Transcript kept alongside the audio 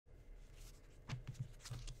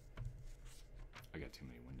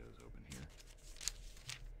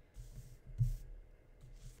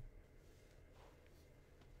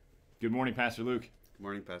Good morning, Pastor Luke. Good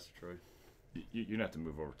morning, Pastor Troy. You're gonna have to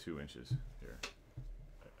move over 2 inches here.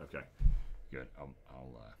 Okay, good. No,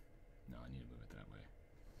 I need to move it that way.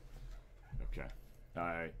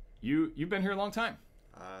 Okay. You've been here a long time.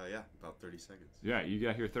 Yeah, about 30 seconds. Yeah, you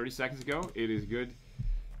got here 30 seconds ago. It is good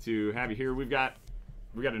to have you here. We got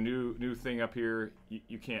a new thing up here.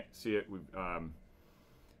 You can't see it. I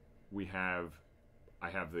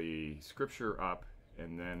have the scripture up,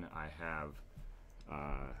 and then I have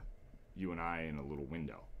you and I in a little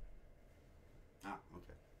window. Ah,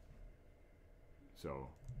 okay. So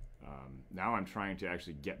now I'm trying to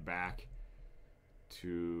actually get back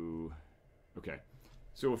to. Okay,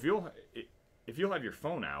 so if you'll have your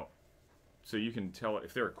phone out, so you can tell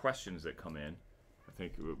if there are questions that come in. I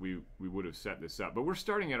think we would have set this up, but we're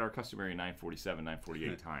starting at our customary 9:47,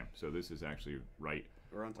 9:48 time. So this is actually right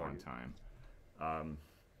on time.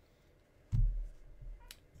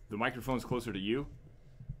 The microphone's closer to you.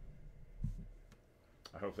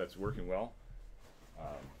 I hope that's working well.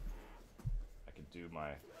 I could do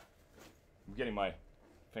I'm getting my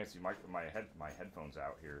fancy my headphones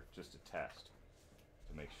out here just to test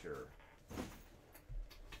to make sure.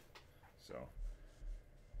 So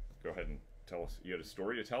go ahead and tell us. You had a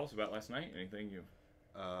story to tell us about last night? Anything you?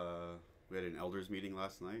 We had an elders meeting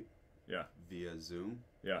last night. Yeah. Via Zoom.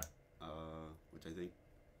 Yeah. Which I think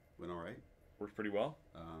went all right. Worked pretty well.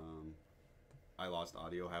 I lost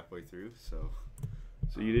audio halfway through, so.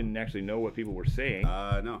 So you didn't actually know what people were saying?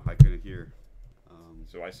 No, I couldn't hear.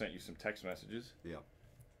 So I sent you some text messages. Yeah.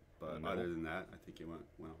 But other than that, I think it went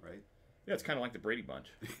all right. Yeah, it's kind of like the Brady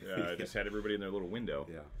Bunch. I just had everybody in their little window.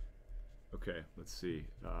 Yeah. Okay, let's see.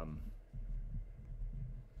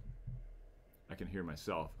 I can hear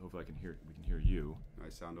myself. Hopefully we can hear you. I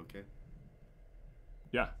sound okay?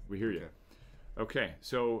 Yeah, we hear you. Okay,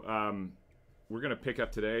 so we're going to pick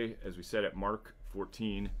up today, as we said, at Mark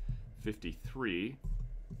 14:53.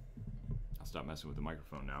 I'll stop messing with the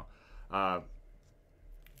microphone now.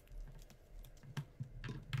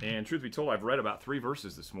 And truth be told, I've read about 3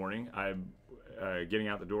 verses this morning. I'm getting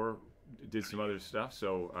out the door, did some other stuff,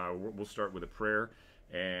 so we'll start with a prayer.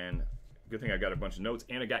 And good thing I got a bunch of notes,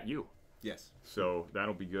 and I got you. Yes. So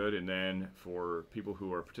that'll be good. And then for people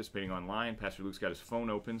who are participating online, Pastor Luke's got his phone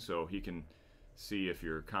open so he can see if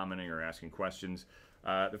you're commenting or asking questions.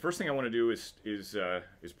 The first thing I want to do is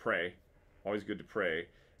pray. Always good to pray.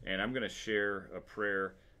 And I'm going to share a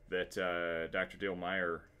prayer that Dr. Dale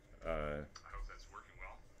Meyer. I hope that's working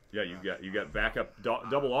well. Yeah, you got backup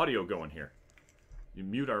double audio going here. You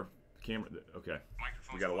mute our camera. Okay.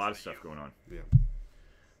 We got a lot of stuff going on. Yeah.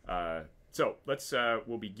 So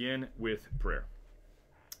we'll begin with prayer.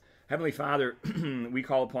 Heavenly Father, we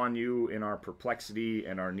call upon you in our perplexity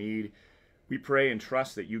and our need. We pray and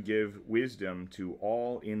trust that you give wisdom to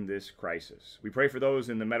all in this crisis. We pray for those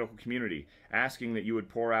in the medical community, asking that you would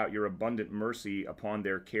pour out your abundant mercy upon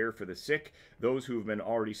their care for the sick, those who have been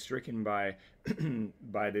already stricken by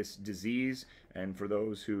this disease, and for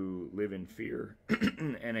those who live in fear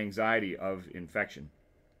and anxiety of infection.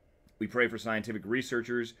 We pray for scientific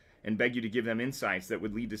researchers and beg you to give them insights that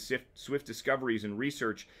would lead to swift discoveries and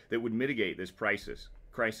research that would mitigate this crisis.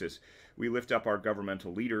 We lift up our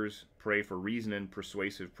governmental leaders, pray for reason and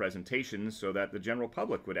persuasive presentations so that the general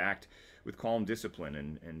public would act with calm discipline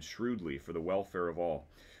and shrewdly for the welfare of all.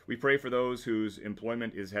 We pray for those whose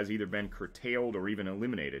employment has either been curtailed or even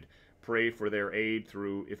eliminated. Pray for their aid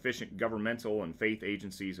through efficient governmental and faith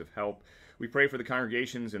agencies of help. We pray for the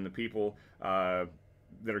congregations and the people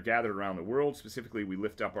that are gathered around the world. Specifically, we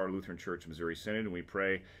lift up our Lutheran Church Missouri Synod, and we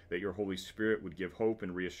pray that your Holy Spirit would give hope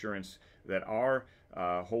and reassurance that our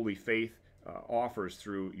holy faith offers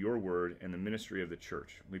through your word and the ministry of the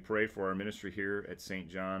church. We pray for our ministry here at St.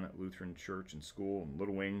 John Lutheran Church and School and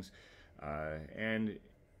Little Wings. And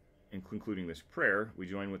in concluding this prayer, we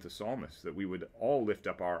join with the psalmist that we would all lift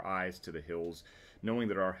up our eyes to the hills, knowing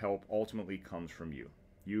that our help ultimately comes from you.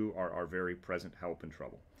 You are our very present help in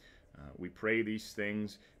trouble. We pray these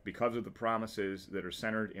things because of the promises that are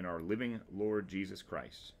centered in our living Lord Jesus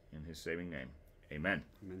Christ. In his saving name, amen.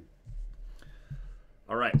 Amen.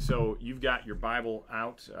 All right, so you've got your Bible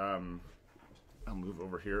out. I'll move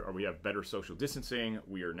over here. We have better social distancing.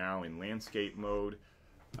 We are now in landscape mode.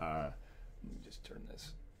 Let me just turn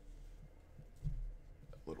this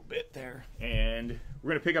a little bit there. And we're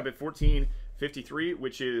going to pick up at 14:53,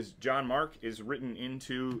 which is John Mark is written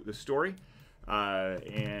into the story.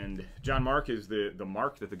 And John Mark is the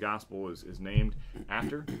Mark that the gospel is named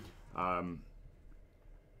after.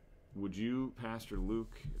 Would you, Pastor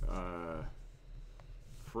Luke,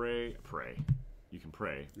 pray? You can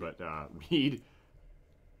pray, but read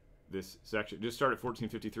this section. Just start at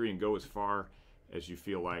 14:53 and go as far as you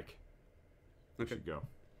feel like we should go.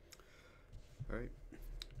 All right.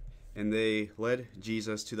 And they led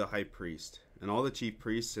Jesus to the high priest, and all the chief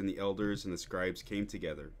priests and the elders and the scribes came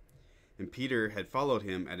together. And Peter had followed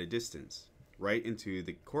him at a distance, right into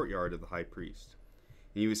the courtyard of the high priest.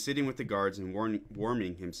 And he was sitting with the guards and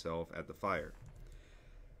warming himself at the fire.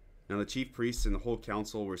 Now the chief priests and the whole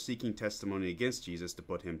council were seeking testimony against Jesus to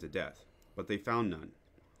put him to death, but they found none.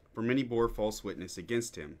 For many bore false witness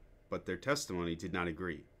against him, but their testimony did not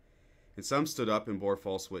agree. And some stood up and bore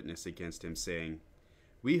false witness against him, saying,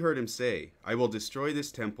 "We heard him say, 'I will destroy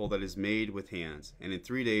this temple that is made with hands, and in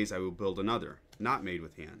 3 days I will build another, not made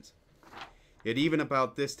with hands.' Yet even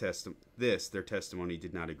about this their testimony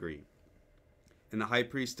did not agree. And the high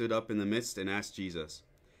priest stood up in the midst and asked Jesus,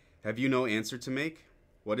 'Have you no answer to make?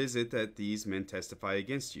 What is it that these men testify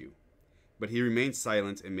against you?' But he remained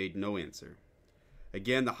silent and made no answer.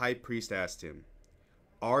 Again the high priest asked him,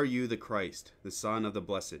 'Are you the Christ, the Son of the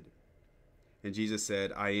Blessed?' And Jesus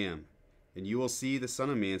said, 'I am. And you will see the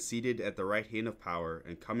Son of Man seated at the right hand of power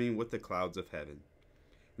and coming with the clouds of heaven.'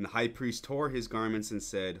 And the high priest tore his garments and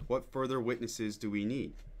said, 'What further witnesses do we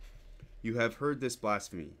need? You have heard this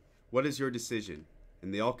blasphemy. What is your decision?'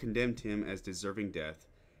 And they all condemned him as deserving death.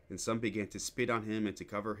 And some began to spit on him and to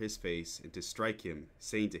cover his face and to strike him,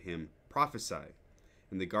 saying to him, 'Prophesy.'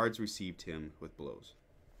 And the guards received him with blows."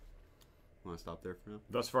 Want to stop there for now?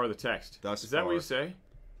 Thus far the text. Thus Is that far. what you say?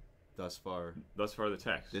 Thus far. Thus far the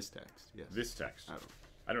text. This text, yes. This text. I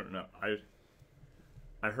don't I don't know.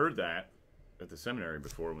 I heard that at the seminary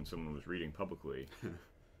before when someone was reading publicly.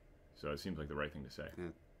 So it seems like the right thing to say. Yeah.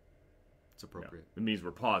 It's appropriate. Yeah. It means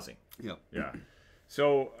we're pausing. Yep. Yeah.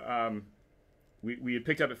 So we had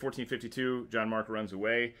picked up at 14:52. John Mark runs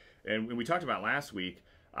away, and we talked about last week.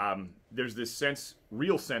 There's this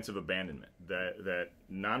real sense of abandonment that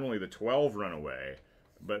not only the 12 run away,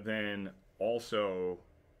 but then also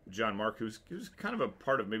John Mark, who's kind of a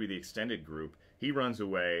part of maybe the extended group, he runs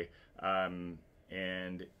away, and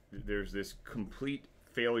there's this complete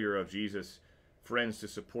failure of Jesus' friends to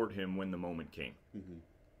support him when the moment came. Mm-hmm.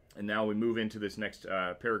 And now we move into this next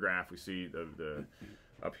paragraph. We see the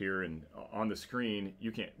up here and on the screen.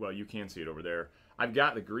 You can see it over there. I've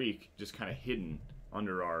got the Greek just kind of hidden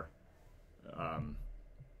under our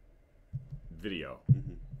video.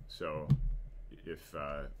 Mm-hmm. So if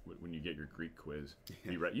when you get your Greek quiz,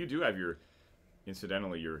 you do have your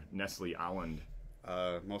Nestle Island.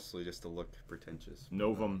 Mostly just to look pretentious.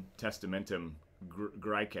 Novum Testamentum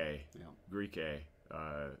Graece, yeah. Greece,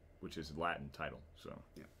 which is Latin title. So,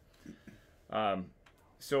 yeah.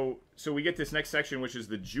 So we get this next section, which is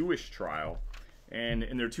the Jewish trial, and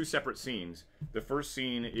there are two separate scenes. The first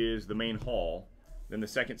scene is the main hall. Then the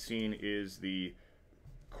second scene is the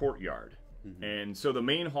courtyard. Mm-hmm. And so the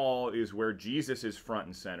main hall is where Jesus is front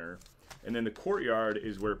and center, and then the courtyard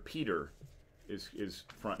is where Peter is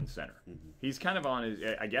front and center. Mm-hmm. He's kind of on his,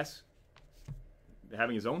 I guess,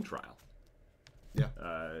 having his own trial. Yeah.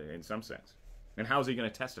 In some sense. And how's he going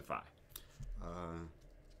to testify?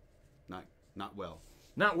 Not well.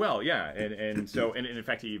 Not well, yeah. And so, and in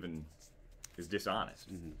fact, he even is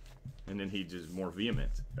dishonest. Mm-hmm. And then he's just more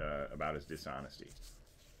vehement about his dishonesty.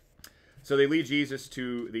 So they lead Jesus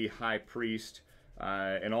to the high priest,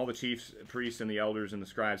 and all the chief priests and the elders and the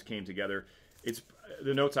scribes came together. It's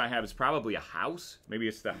the notes I have. It's probably a house. Maybe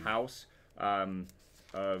it's the house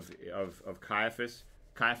of Caiaphas.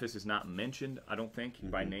 Caiaphas is not mentioned, I don't think, mm-hmm.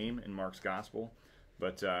 by name in Mark's gospel,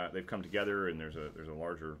 but they've come together, and there's a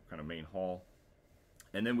larger kind of main hall.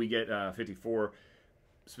 And then we get 54,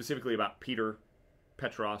 specifically about Peter,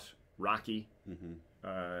 Petros, Rocky, mm-hmm.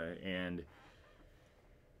 And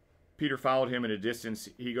Peter followed him at a distance.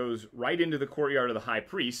 He goes right into the courtyard of the high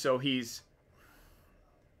priest. So he's,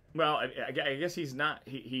 well, I guess he's not.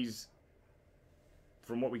 He's,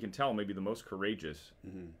 from what we can tell, maybe the most courageous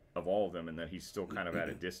mm-hmm. of all of them, and that he's still kind of at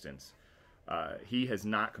a distance. He has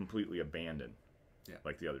not completely abandoned,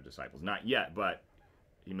 like the other disciples, not yet, but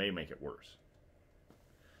he may make it worse.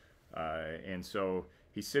 And so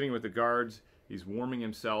he's sitting with the guards. He's warming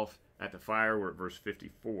himself at the fire. We're at verse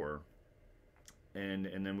 54.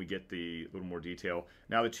 And then we get the little more detail.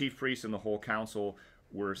 Now the chief priests and the whole council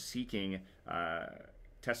were seeking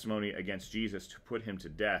testimony against Jesus to put him to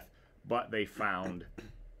death, but they found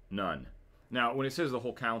none. Now, when it says the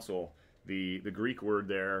whole council, the Greek word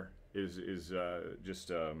there is just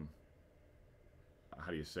how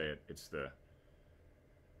do you say it? It's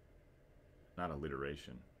not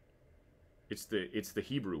alliteration. It's the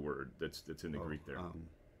Hebrew word that's in the Greek there.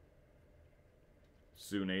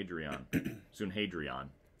 Sanhedrin.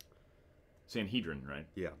 Sanhedrin, right?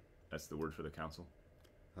 Yeah. That's the word for the council.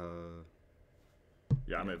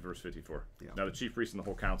 Yeah, I'm at verse 54. Yeah. Now the chief priest and the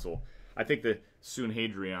whole council. I think the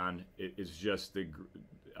Sanhedrin is just the.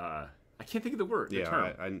 I can't think of the word. The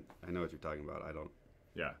term. I know what you're talking about. I don't.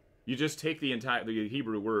 Yeah, you just take the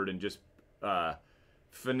Hebrew word and just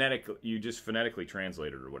phonetically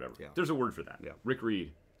translate it or whatever. Yeah. There's a word for that. Yeah. Rick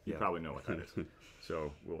Reed, you Yeah. probably know what that is.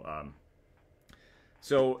 So we'll.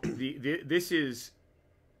 So this is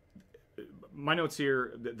my notes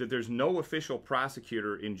here that there's no official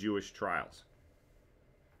prosecutor in Jewish trials.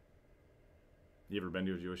 You ever been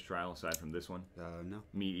to a Jewish trial aside from this one? No.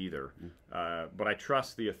 Me either. But I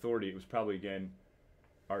trust the authority. It was probably, again,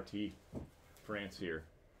 RT, France here.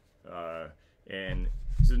 And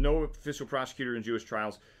so no official prosecutor in Jewish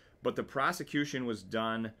trials, but the prosecution was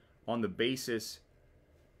done on the basis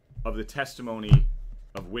of the testimony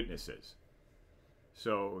of witnesses.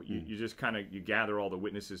 So you just kind of, you gather all the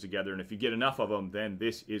witnesses together, and if you get enough of them, then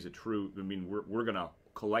this is a true, I mean, we're going to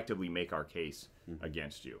collectively make our case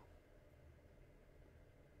against you.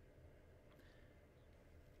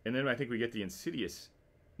 And then I think we get the insidious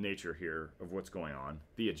nature here of what's going on,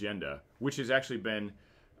 the agenda, which has actually been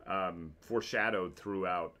foreshadowed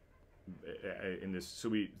throughout in this. So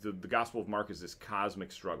the Gospel of Mark is this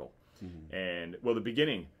cosmic struggle. And, well, the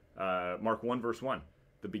beginning, Mark 1, verse 1,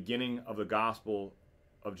 the beginning of the gospel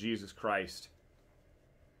of Jesus Christ,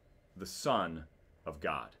 the Son of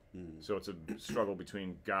God. So it's a struggle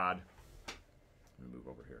between God. Let me move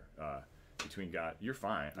over here. Between God. You're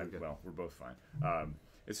fine. Okay. Well, we're both fine.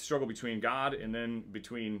 It's a struggle between God and then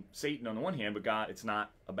between Satan on the one hand, but God, it's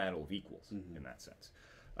not a battle of equals in that sense.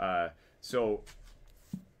 So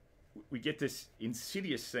we get this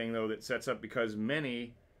insidious thing, though, that sets up because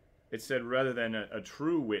many, it said, rather than a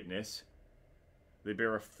true witness, they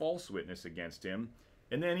bear a false witness against him.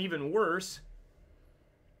 And then even worse,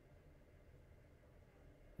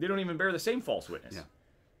 they don't even bear the same false witness. Yeah.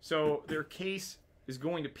 So their case is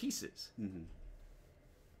going to pieces.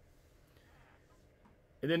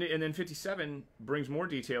 And then 57 brings more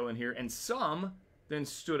detail in here. And some then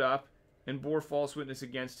stood up and bore false witness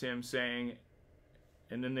against him, saying,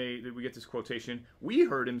 and then we get this quotation, "We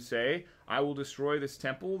heard him say, I will destroy this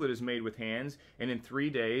temple that is made with hands, and in 3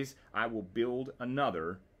 days I will build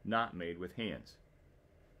another not made with hands."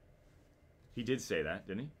 He did say that,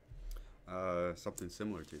 didn't he? Something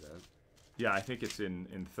similar to that. Yeah, I think it's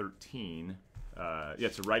in 13. Yeah,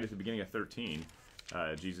 it's right at the beginning of 13.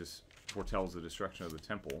 Jesus foretells the destruction of the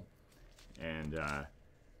temple. And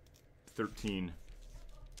 13...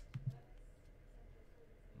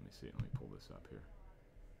 Let me see. Let me pull this up here.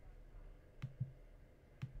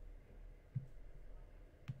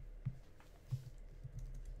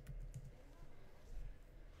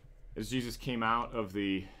 As Jesus came out of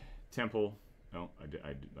the temple... Oh,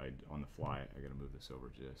 I on the fly, I got to move this over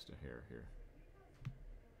just a hair here.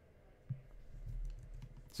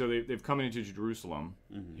 So they've come into Jerusalem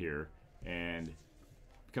here, and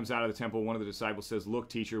comes out of the temple. One of the disciples says, "Look,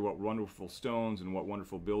 teacher, what wonderful stones and what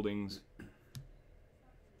wonderful buildings."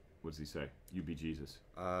 What does he say? You be Jesus.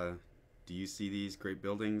 Do you see these great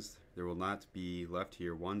buildings? There will not be left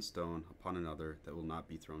here one stone upon another that will not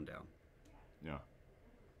be thrown down. Yeah.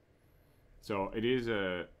 So it is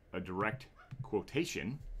a direct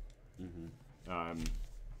quotation.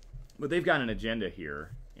 But they've got an agenda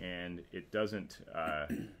here, and it doesn't...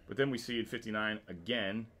 but then we see in 59,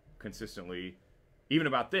 again, consistently, even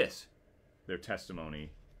about this, their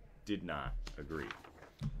testimony did not agree.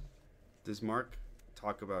 Does Mark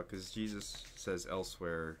talk about... Because Jesus says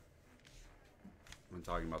elsewhere, when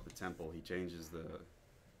talking about the temple, he changes the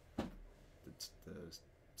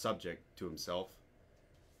subject to himself,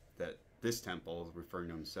 that this temple, referring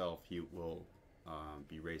to himself, he will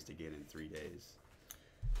be raised again in 3 days.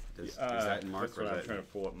 Is that in Mark? That's what I'm trying to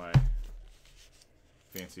pull up my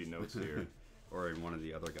fancy notes here. Or in one of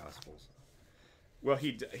the other Gospels? Well,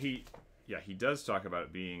 he does talk about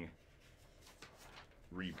it being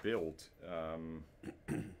rebuilt.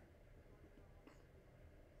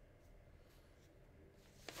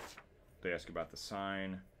 They ask about the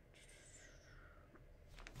sign.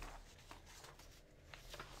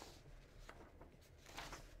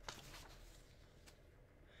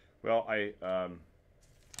 Well,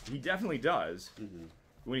 he definitely does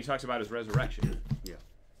when he talks about his resurrection. Yeah.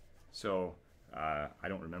 So I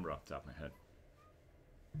don't remember off the top of my head.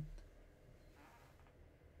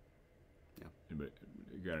 Yeah. But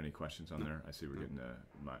you got any questions on there? I see we're getting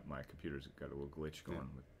my computer's got a little glitch going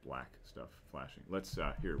with black stuff flashing. Let's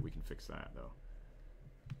here, we can fix that though.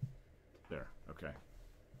 There. Okay.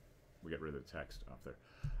 We got rid of the text off there.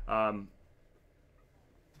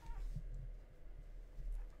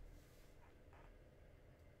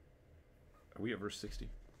 Are we at verse 60?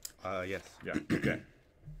 Yes. Yeah. Okay.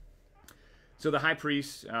 So the high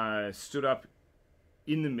priest stood up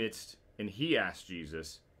in the midst, and he asked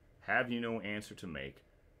Jesus, "Have you no answer to make?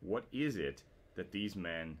 What is it that these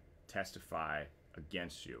men testify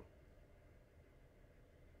against you?"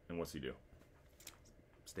 And what's he do?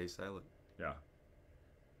 Stay silent. Yeah.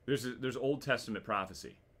 There's Old Testament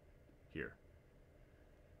prophecy here.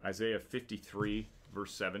 Isaiah 53,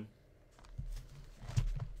 verse 7,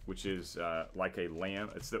 which is like a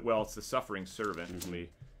lamb. It's the suffering servant. Mm-hmm.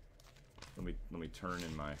 Let me turn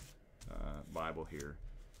in my Bible here.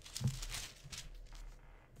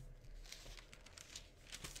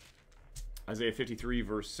 Isaiah 53,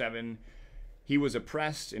 verse 7. He was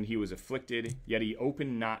oppressed and he was afflicted, yet he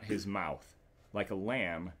opened not his mouth, like a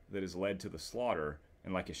lamb that is led to the slaughter,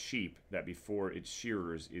 and like a sheep that before its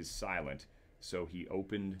shearers is silent, so he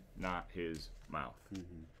opened not his mouth.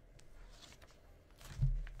 Mm-hmm.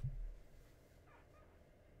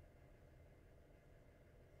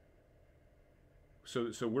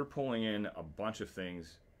 So we're pulling in a bunch of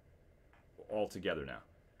things all together now.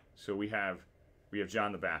 So we have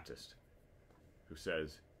John the Baptist, who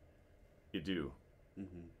says, "You do,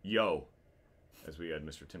 Mm-hmm. yo," as we had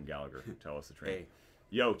Mr. Tim Gallagher tell us the train. Hey.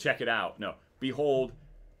 Yo, check it out. No, behold,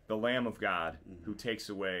 the Lamb of God, Mm-hmm. who takes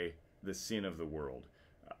away the sin of the world.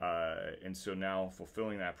 And so now,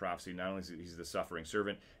 fulfilling that prophecy, not only is he's the suffering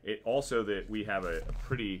servant, it also that we have a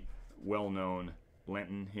pretty well-known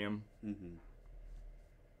Lenten hymn. Mm-hmm.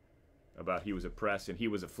 About he was oppressed and he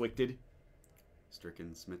was afflicted.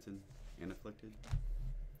 Stricken, smitten, and afflicted.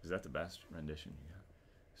 Is that the best rendition you got?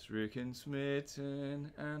 Stricken,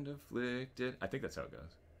 smitten, and afflicted. I think that's how it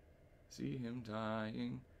goes. See him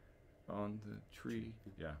dying on the tree.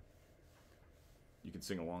 Yeah. You can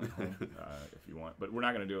sing along at home if you want. But we're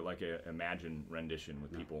not going to do it like a Imagine rendition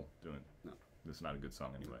with people doing it. No. This is not a good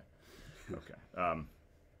song anyway. Okay.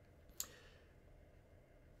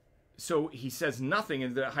 So he says nothing,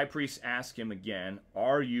 and the high priest asks him again,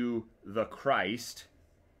 "Are you the Christ?"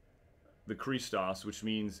 The Christos, which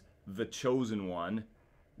means the chosen one,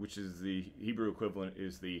 which is the Hebrew equivalent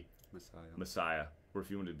is the Messiah. Or if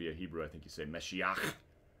you wanted to be a Hebrew, I think you say Meshiach.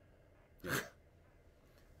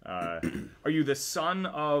 Yeah. Are you the son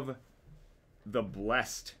of the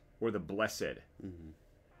blessed or the blessed? Mm-hmm.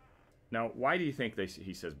 Now, why do you think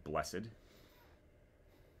he says blessed?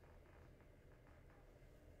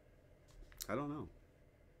 I don't know.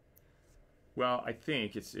 Well, I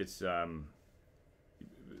think it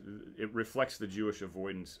reflects the Jewish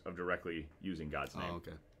avoidance of directly using God's name. Oh,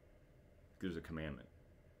 okay. There's a commandment.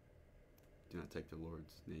 Do not take the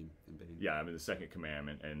Lord's name in vain. Yeah, I mean the second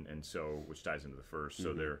commandment, and so which ties into the first.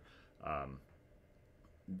 Mm-hmm. So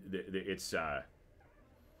it's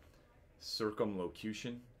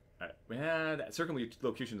circumlocution. That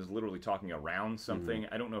circumlocution is literally talking around something.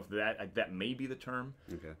 Mm-hmm. I don't know if that may be the term.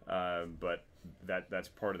 Okay. But that's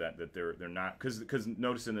part of that they're not because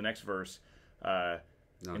notice in the next verse,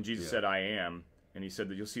 and Jesus said, "I am," and he said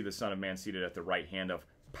that you'll see the Son of Man seated at the right hand of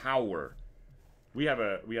power. We had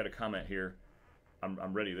a comment here.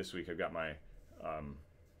 I'm ready this week. I've got my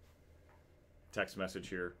text message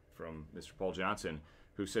here from Mr. Paul Johnson,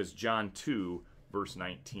 who says John 2 verse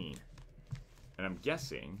 19. And I'm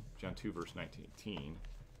guessing John 2 verse 19.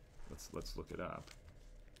 Let's look it up.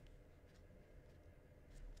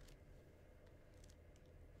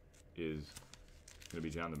 Is going to be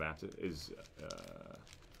John the Baptist. Is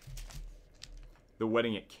the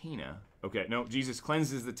wedding at Cana? Okay, no. Jesus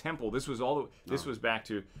cleanses the temple. This was This was back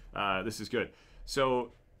to. This is good.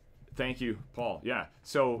 So, thank you, Paul. Yeah.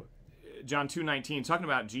 So, John 2:19, talking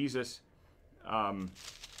about Jesus, and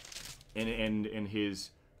his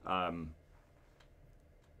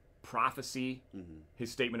prophecy, mm-hmm.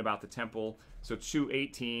 his statement about the temple. So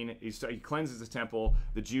 2:18, he cleanses the temple.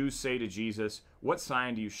 The Jews say to Jesus, "What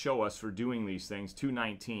sign do you show us for doing these things?"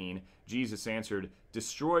 2:19, Jesus answered,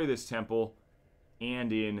 "Destroy this temple,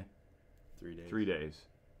 and in 3 days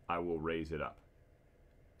I will raise it up."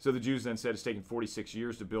 So the Jews then said it's taken 46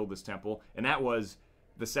 years to build this temple, and that was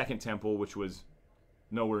the second temple, which was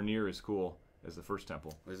nowhere near as cool as the first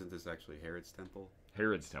temple. Isn't this actually Herod's temple?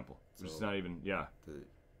 Herod's temple. So it's not even,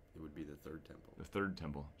 it would be the third temple. The third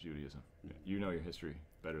temple, Judaism. Mm-hmm. You know your history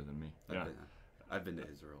better than me. I've been to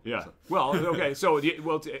Israel. Yeah. So. Well, okay. So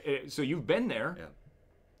you've been there. Yeah.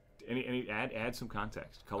 Any add some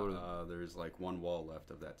context. Color. There's like one wall left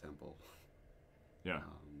of that temple. Yeah.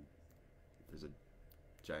 There's a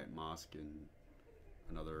giant mosque and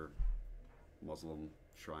another Muslim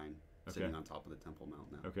shrine sitting on top of the Temple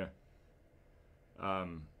Mount now. Okay.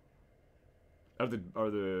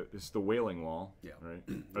 It's the Wailing Wall. Yeah. Right.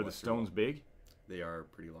 Are the stones big? They are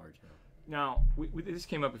pretty large. Yeah. Now, this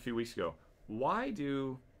came up a few weeks ago. Why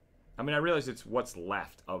do I mean, I realize it's what's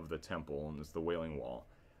left of the temple, and it's the Wailing Wall.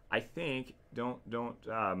 I think don't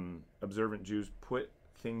observant Jews put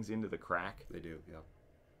things into the crack? They do, yeah.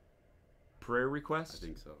 Prayer requests? I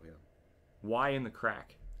think so, yeah. Why in the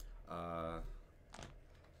crack? Because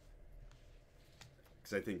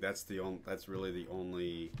I think that's really the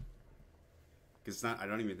only. Because it's not. I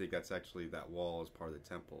don't even think that's actually that wall is part of the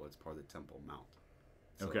temple. It's part of the Temple Mount.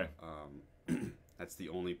 So, okay. That's the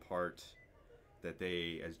only part that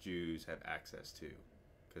they, as Jews, have access to,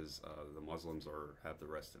 because the Muslims have the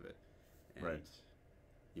rest of it. And right.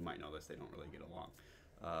 You might know this. They don't really get along.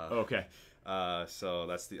 Okay. So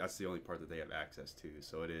that's the only part that they have access to.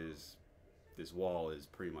 So it is. This wall is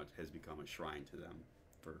pretty much has become a shrine to them,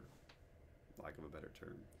 for lack of a better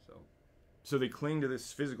term. So they cling to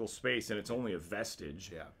this physical space, and it's only a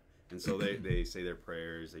vestige. Yeah. And so they say their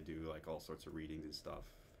prayers. They do like all sorts of readings and stuff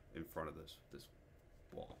in front of this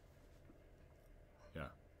wall. Yeah.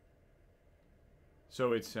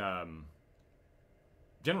 So it's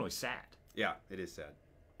generally sad. Yeah, it is sad.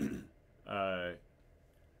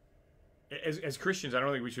 As Christians, I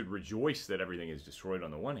don't think we should rejoice that everything is destroyed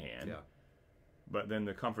on the one hand. Yeah. But then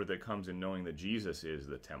the comfort that comes in knowing that Jesus is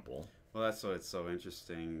the temple. Well, that's why it's so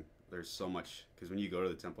interesting. There's so much, because when you go to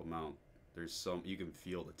the Temple Mount, you can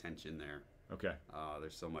feel the tension there. Okay.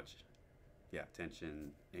 There's so much,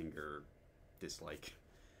 tension, anger, dislike,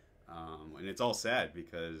 and it's all sad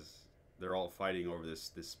because they're all fighting over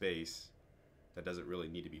this space that doesn't really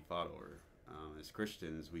need to be fought over. As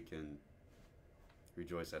Christians, we can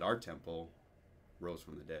rejoice that our temple rose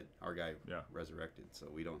from the dead. Our guy resurrected, so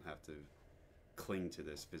we don't have to cling to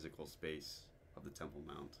this physical space of the Temple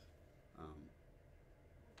Mount.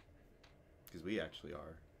 Because we actually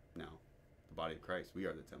are now the body of Christ. We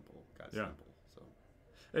are the temple, God's temple. So,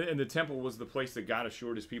 and the temple was the place that God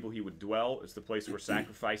assured his people he would dwell. It's the place where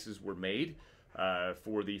sacrifices were made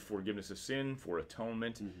for the forgiveness of sin, for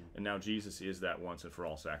atonement. Mm-hmm. And now Jesus is that once and for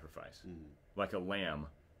all sacrifice. Mm-hmm. Like a lamb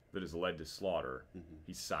that is led to slaughter. Mm-hmm.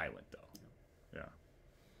 He's silent, though. Yeah.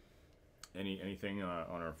 Anything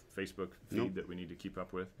on our Facebook feed that we need to keep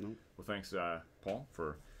up with? Nope. Well, thanks, Paul,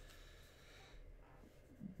 for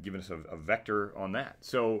giving us a vector on that.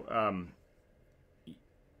 So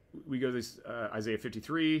we go to this Isaiah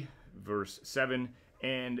 53, verse 7,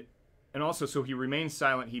 and also, so he remained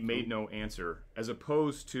silent, he made no answer, as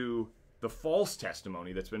opposed to the false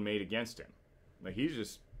testimony that's been made against him. Like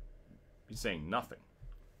he's saying nothing.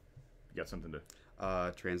 You got something to...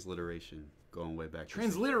 transliteration, going way back.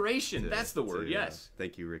 Transliteration, that's the word, yes.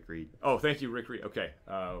 Thank you, Rick Reed. Oh, thank you, Rick Reed. Okay,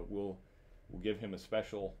 we'll give him a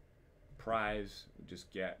special prize. Just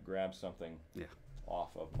grab something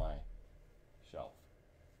off of my shelf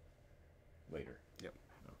later. Yep.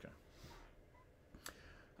 Okay.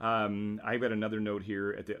 I've got another note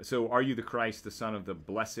here. So, are you the Christ, the Son of the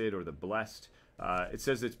Blessed or the Blessed? It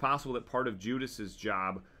says it's possible that part of Judas's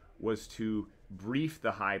job was to brief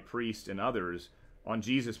the high priest and others on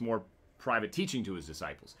Jesus' more private teaching to his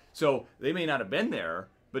disciples. So they may not have been there,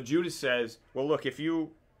 but Judas says, "Well, look, if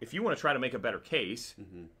you want to try to make a better case."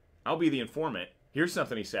 Mm-hmm. I'll be the informant. Here's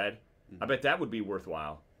something he said. Mm-hmm. I bet that would be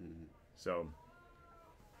worthwhile. Mm-hmm. So,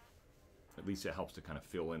 at least it helps to kind of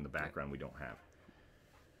fill in the background we don't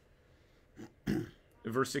have.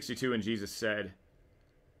 Verse 62, and Jesus said,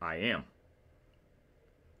 I am.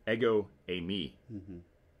 Ego eimi. Mm-hmm.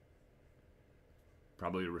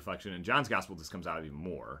 Probably a reflection. In John's Gospel, this comes out even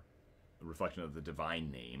more. A reflection of the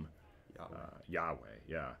divine name. Yahweh,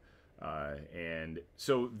 and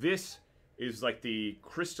so this is like the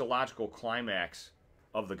Christological climax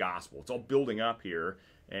of the gospel. It's all building up here,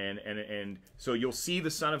 and so you'll see the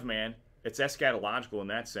Son of Man. It's eschatological in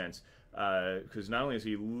that sense, because not only is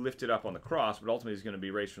he lifted up on the cross, but ultimately he's going to be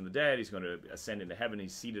raised from the dead. He's going to ascend into heaven.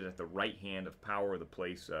 He's seated at the right hand of power, the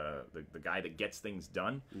place, the guy that gets things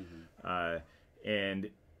done, and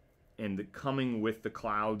the coming with the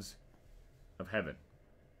clouds of heaven.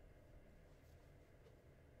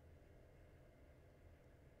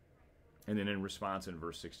 And then in response in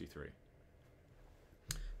verse 63.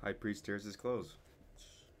 High priest tears his clothes.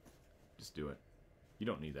 Just do it. You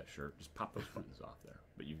don't need that shirt. Just pop those buttons off there.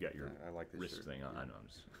 But you've got your wrist shirt thing on. I know.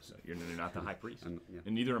 You're not the high priest. And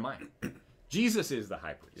neither am I. Jesus is the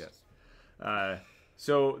high priest. Yes.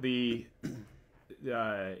 So the,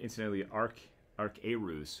 incidentally,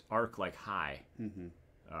 archerus, ark like high. Mm-hmm.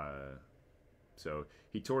 So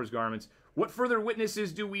he tore his garments. What further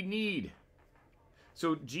witnesses do we need?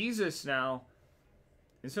 So Jesus now,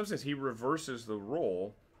 in some sense, he reverses the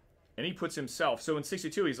role, and he puts himself. So in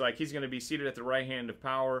 62, he's going to be seated at the right hand of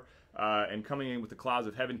power and coming in with the clouds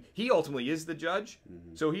of heaven. He ultimately is the judge.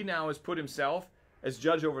 Mm-hmm. So he now has put himself as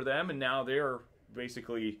judge over them, and now they're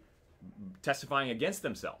basically testifying against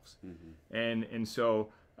themselves. Mm-hmm. And so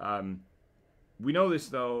we know this,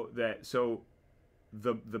 though, that so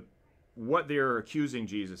the what they're accusing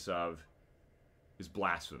Jesus of is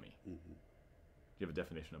blasphemy. Mm-hmm. Do you have a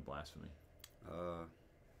definition of blasphemy?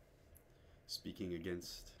 Speaking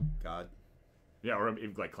against God. Yeah, or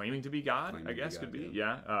like claiming to be God, I guess could be.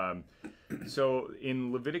 Yeah. So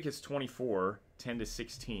in Leviticus 24, 10 to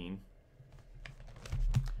 16,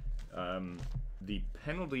 the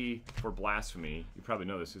penalty for blasphemy, you probably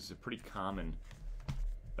know this is a pretty common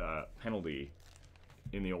penalty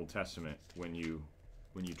in the Old Testament when you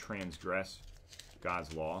transgress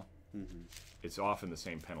God's law. Mm-hmm. It's often the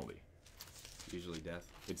same penalty. Usually death.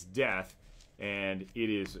 It's death, and it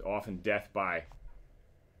is often death by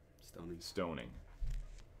stoning.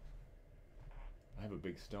 I have a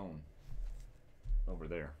big stone over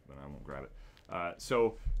there, but I won't grab it.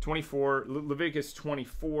 So 24, Leviticus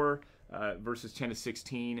 24, verses 10 to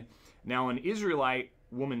 16. Now an Israelite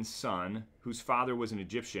woman's son, whose father was an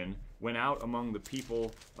Egyptian, went out among the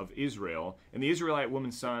people of Israel. And the Israelite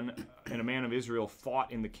woman's son and a man of Israel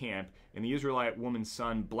fought in the camp. And the Israelite woman's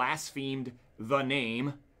son blasphemed the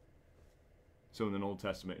name. So in the Old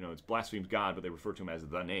Testament, it's blasphemes God, but they refer to him as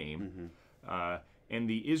the name. Mm-hmm. And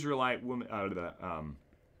the Israelite woman,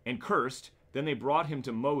 and cursed. Then they brought him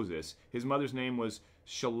to Moses. His mother's name was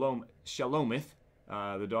Shalomith,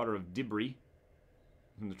 the daughter of Dibri,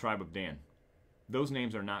 from the tribe of Dan. Those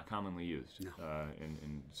names are not commonly used.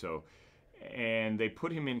 No. And they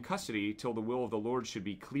put him in custody till the will of the Lord should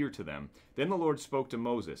be clear to them. Then the Lord spoke to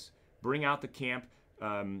Moses, bring out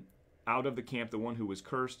out of the camp the one who was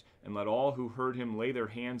cursed, and let all who heard him lay their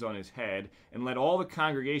hands on his head, and let all the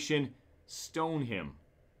congregation stone him.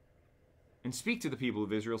 And speak to the people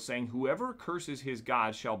of Israel, saying, whoever curses his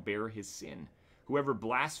God shall bear his sin. Whoever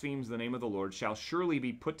blasphemes the name of the Lord shall surely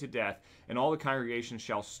be put to death, and all the congregation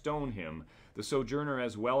shall stone him. The sojourner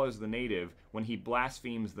as well as the native, when he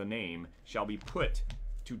blasphemes the name, shall be put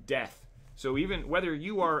to death. So even whether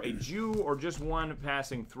you are a Jew or just one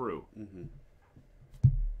passing through. Mm-hmm.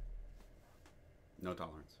 No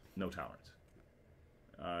tolerance. No tolerance.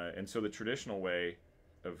 And so the traditional way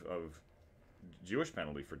of Jewish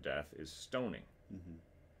penalty for death is stoning.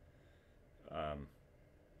 Mm-hmm.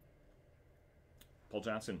 Paul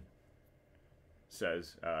Johnson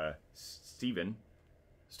says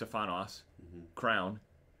Stephanos, Mm-hmm. crown,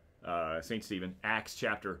 St. Stephen, Acts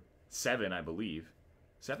chapter 7, I believe.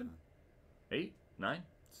 7? 8? 9?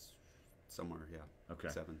 Somewhere, yeah. Okay.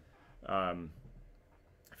 7. I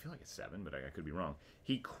feel like it's 7, but I could be wrong.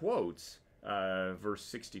 He quotes verse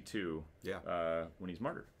 62 when he's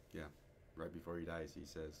martyred. Yeah. Right before he dies, he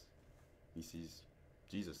says he sees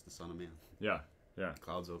Jesus, the Son of Man. Yeah.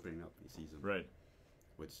 Clouds opening up, he sees him. Right.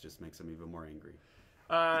 Which just makes him even more angry.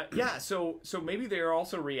 So maybe they're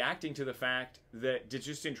also reacting to the fact that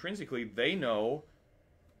just intrinsically they know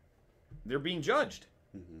they're being judged.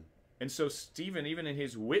 Mm-hmm. And so Stephen, even in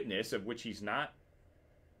his witness, of which he's not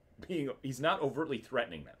overtly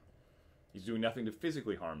threatening them. He's doing nothing to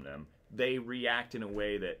physically harm them. They react in a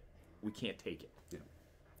way that we can't take it. Yeah.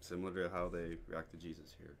 Similar to how they react to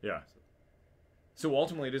Jesus here. Yeah. So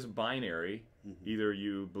ultimately it is a binary. Mm-hmm. Either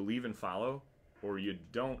you believe and follow, or you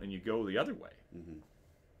don't and you go the other way. Mm-hmm.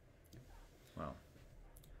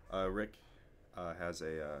 Wow. Rick has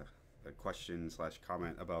a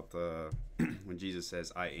question/comment about the when Jesus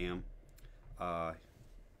says "I am."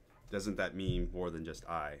 Doesn't that mean more than just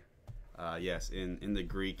I? Yes. In the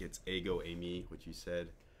Greek, it's ego eimi, which you said.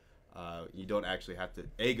 You don't actually have to.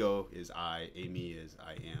 Ego is I. Eimi is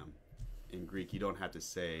I am. In Greek, you don't have to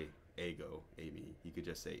say ego eimi. You could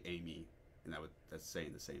just say eimi, and that's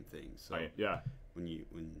saying the same thing. So when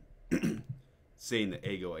saying the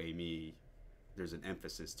ego eimi, there's an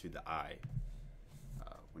emphasis to the I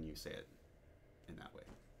when you say it in that way.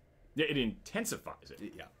 Yeah, it intensifies it.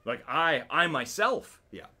 Yeah. Like I myself.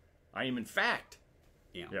 Yeah. I am in fact.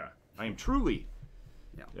 Yeah. Yeah. I am truly.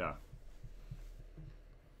 Yeah. Yeah.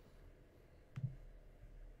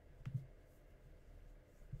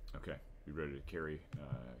 Okay. You ready to carry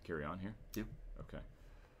on here? Yeah. Okay.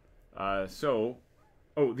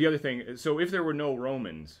 The other thing. So if there were no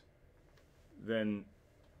Romans, then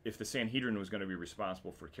if the Sanhedrin was going to be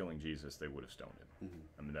responsible for killing Jesus, they would have stoned him. Mm-hmm.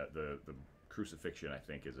 I mean, the crucifixion, I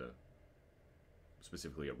think, is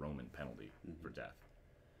specifically a Roman penalty for death,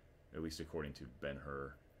 at least according to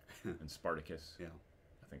Ben-Hur and Spartacus. Yeah,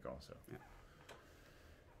 I think also.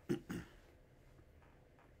 Yeah.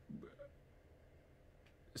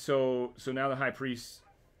 So now the high priest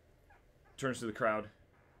turns to the crowd.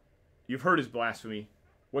 You've heard his blasphemy.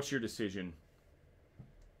 What's your decision?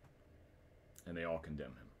 And they all condemn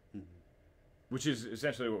him. which is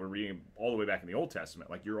essentially what we're reading all the way back in the Old Testament.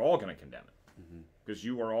 Like, you're all going to condemn it because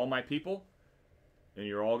you are all my people, and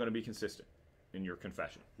you're all going to be consistent in your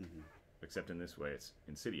confession. Except in this way, it's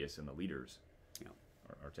insidious, and the leaders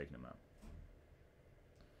are taking them out.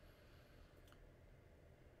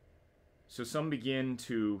 So some begin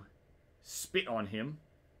to spit on him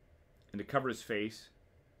and to cover his face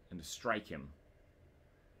and to strike him,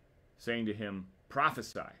 saying to him,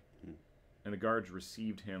 "Prophesy." And the guards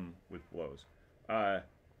received him with blows.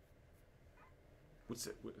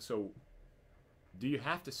 So, do you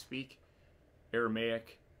have to speak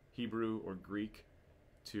Aramaic, Hebrew, or Greek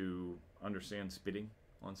to understand spitting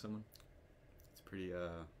on someone? It's pretty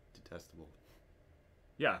detestable.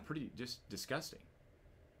 Yeah, pretty just disgusting.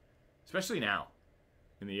 Especially now,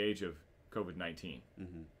 in the age of COVID-19.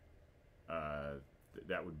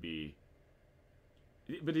 That would be...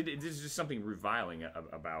 But it is just something reviling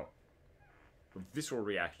about a visceral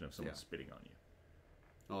reaction of someone spitting on you.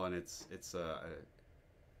 Oh, and it's I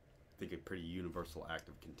think a pretty universal act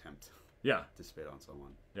of contempt. Yeah. To spit on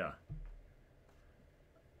someone. Yeah.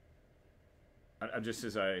 It's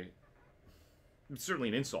certainly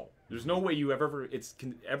an insult. There's no way you ever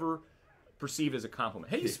perceived as a compliment.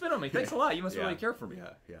 Hey, you spit on me. Thanks a lot. You must really care for me.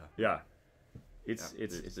 Yeah. It's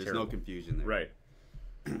there's terrible. no confusion there. Right.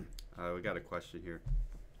 We got a question here.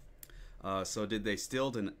 So did they still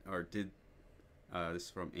this is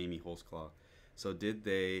from Amy Holzclaw. So did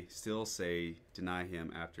they still deny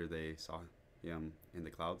him after they saw him in the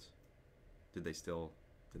clouds? Did they still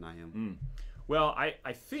deny him? Well,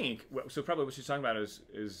 I think so. Probably what she's talking about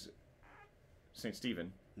is Saint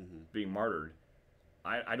Stephen being martyred.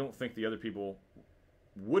 I don't think the other people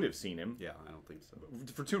would have seen him. Yeah, I don't think so.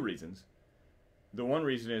 For two reasons. The one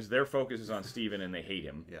reason is their focus is on Stephen and they hate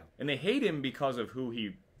him. Yeah. And they hate him because of who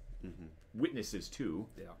he witnesses to.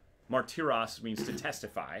 Yeah. Martyros means to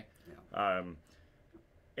testify. Yeah.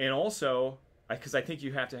 And also, because I think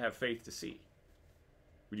you have to have faith to see.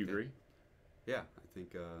 Would you agree? Yeah, I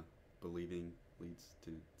think believing leads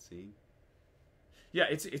to seeing. Yeah,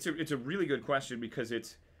 it's a really good question because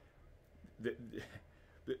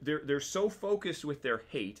they're so focused with their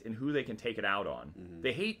hate and who they can take it out on.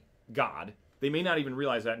 They hate God. They may not even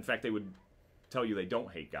realize that. In fact, they would tell you they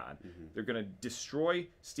don't hate God. They're going to destroy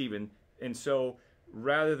Stephen. And so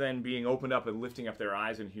rather than being opened up and lifting up their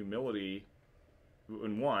eyes in humility,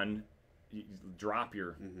 in one, you drop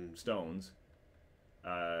your stones,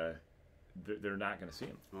 they're not going to see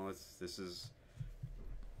him. Well, this is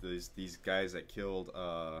these guys that killed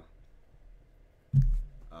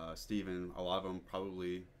Stephen. A lot of them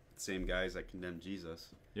probably the same guys that condemned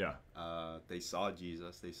Jesus. Yeah. They saw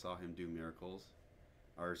Jesus. They saw him do miracles.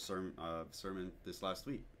 Our sermon this last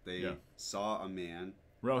week. They saw a man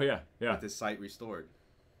with his sight restored.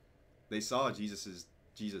 They saw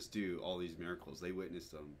Jesus do all these miracles. They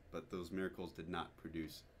witnessed them, but those miracles did not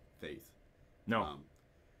produce faith. No.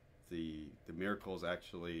 The miracles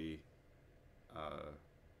actually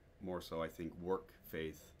more so, I think, work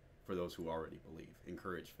faith for those who already believe,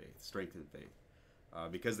 encourage faith, strengthen faith.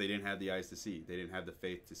 Because they didn't have the eyes to see. They didn't have the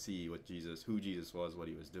faith to see who Jesus was, what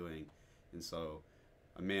he was doing. And so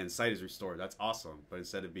a man's sight is restored. That's awesome. But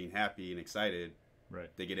instead of being happy and excited,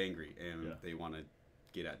 they get angry and they want to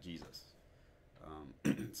get at Jesus.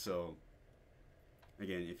 So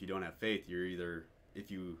again, if you don't have faith, you're either, if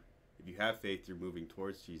you have faith, you're moving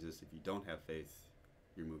towards Jesus. If you don't have faith,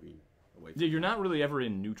 you're moving away from You're not really ever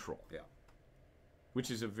in neutral. Yeah. Which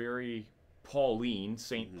is a very Pauline,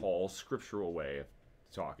 St. Paul, scriptural way of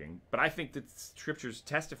talking. But I think that scriptures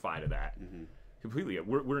testify to that completely.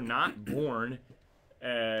 We're not born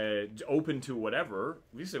open to whatever.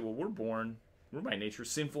 We say, well, we're by nature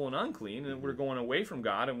sinful and unclean, and we're going away from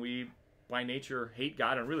God, and we by nature hate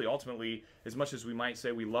God, and really ultimately, as much as we might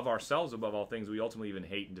say we love ourselves above all things, we ultimately even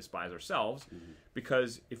hate and despise ourselves,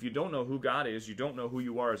 because if you don't know who God is, you don't know who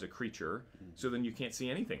you are as a creature, so then you can't see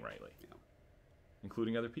anything rightly,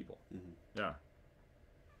 including other people. Yeah.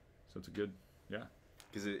 So it's a good,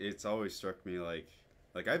 because it's always struck me like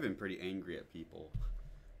I've been pretty angry at people,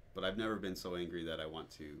 but I've never been so angry that I want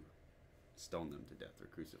to stone them to death or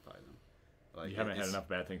crucify them. Like, you haven't had enough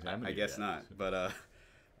bad things happen to you I guess yet, not, so. But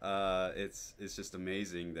it's just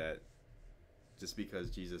amazing that just because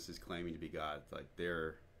Jesus is claiming to be God, like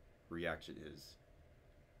their reaction is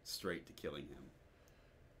straight to killing him.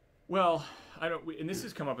 Well, and this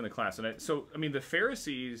has come up in the class, and the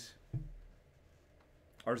Pharisees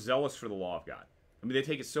are zealous for the law of God. I mean, they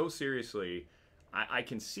take it so seriously. I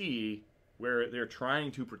can see where they're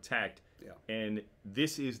trying to protect, and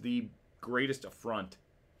this is the greatest affront.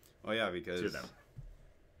 Oh yeah, because to them.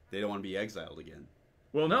 They don't want to be exiled again.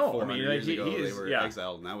 Well, no, I 400 mean, years he ago, is, they were yeah.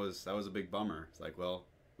 exiled, and that was a big bummer. It's like, well,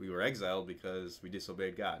 we were exiled because we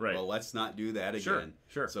disobeyed God. Right. Well, let's not do that again. Sure,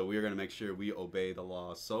 sure. So we are going to make sure we obey the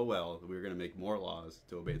law so well that we're going to make more laws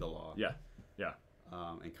to obey the law. Yeah, yeah.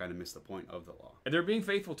 And kind of miss the point of the law. And they're being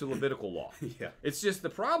faithful to Levitical law. Yeah. It's just the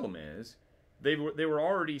problem is they were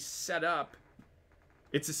already set up.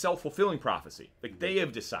 It's a self-fulfilling prophecy. Like they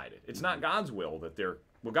have decided. It's not God's will that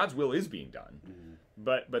God's will is being done.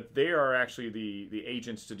 But they are actually the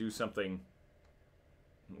agents to do something,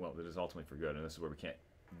 well, that is ultimately for good. And this is where we can't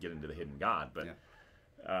get into the hidden God. But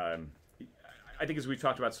I think as we've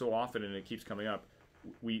talked about so often, and it keeps coming up,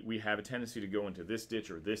 we have a tendency to go into this ditch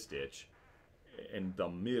or this ditch, and the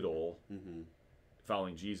middle,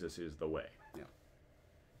 following Jesus, is the way. Yeah.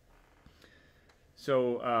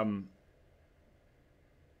 So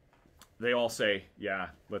they all say, yeah,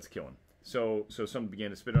 let's kill him. So some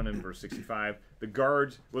began to spit on him, verse 65. The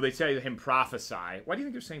guards, well, they say to him, prophesy. Why do you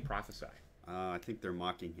think they're saying prophesy? I think they're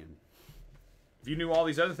mocking him. If you knew all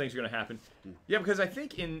these other things are going to happen. Yeah, because I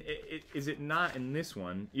think is it not in this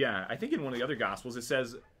one? Yeah, I think in one of the other Gospels it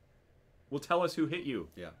says, well, tell us who hit you.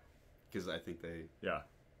 Yeah. Because I think they Just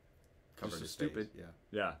covered his stupid. face.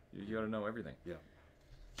 Yeah, you got to know everything. Yeah.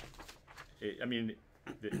 I mean,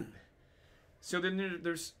 so then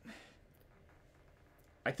there's...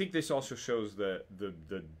 I think this also shows the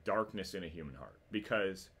darkness in a human heart,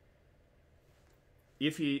 because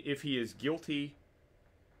if he is guilty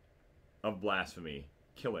of blasphemy,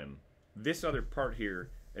 kill him. This other part here,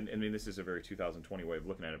 and I mean, this is a very 2020 way of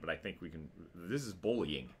looking at it, but I think this is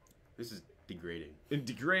bullying. This is degrading.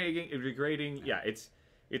 Degrading. Yeah, it's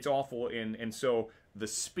awful, and so the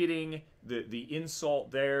spitting, the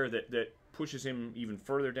insult there that pushes him even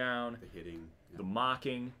further down. The hitting. Yeah. The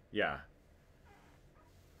mocking. Yeah.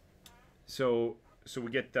 So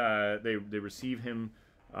we get they receive him,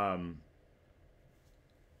 and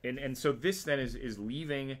so this then is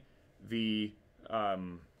leaving the. I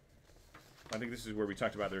think this is where we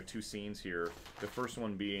talked about there are two scenes here. The first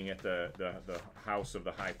one being at the house of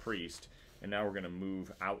the high priest, and now we're going to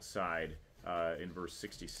move outside in verse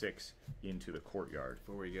 66 into the courtyard.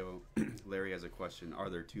 Before we go, Larry has a question. Are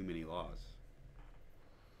there too many laws?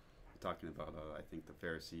 We're talking about, I think, the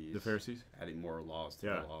Pharisees. The Pharisees? Adding more laws to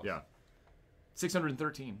the laws. Yeah.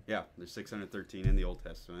 613. Yeah, there's 613 in the Old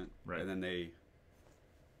Testament. Right. And then they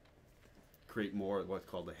create more what's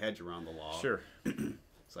called a hedge around the law. Sure.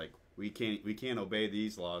 It's like we can't obey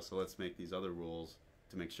these laws, so let's make these other rules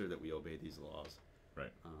to make sure that we obey these laws.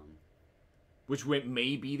 Right. Which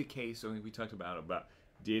may be the case. I think we talked about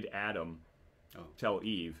did Adam tell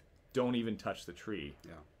Eve, don't even touch the tree?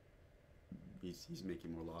 Yeah. He's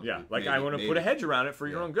making more laws. Yeah, like I want to put a hedge around it for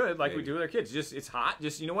your own good, like we do with our kids. Just it's hot.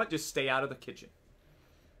 Just you know what? Just stay out of the kitchen.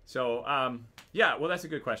 So yeah, well that's a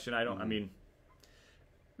good question. I don't. I mean,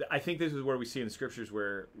 I think this is where we see in the scriptures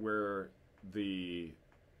where the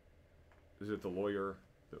lawyer,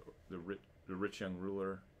 the rich young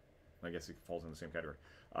ruler, I guess it falls in the same category.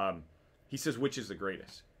 He says which is the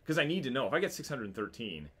greatest, because I need to know if I get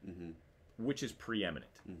 613, which is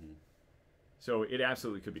preeminent. So it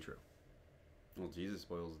absolutely could be true. Well, Jesus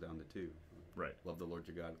boils down to two. Right. Love the Lord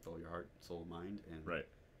your God with all your heart, soul, mind, and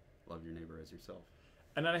love your neighbor as yourself.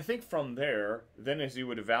 And then I think from there, then as you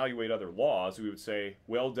would evaluate other laws, we would say,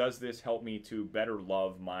 well, does this help me to better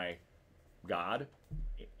love my God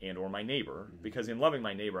and or my neighbor? Because in loving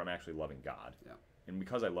my neighbor, I'm actually loving God. Yeah. And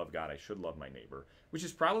because I love God, I should love my neighbor, which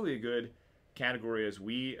is probably a good category as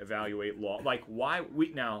we evaluate law. Like why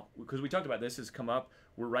now, because we talked about this has come up,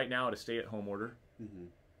 we're right now at a stay-at-home order.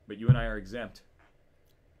 But you and I are exempt.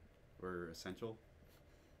 We're essential.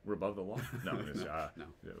 We're above the law. No, it's, no.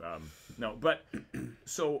 No. But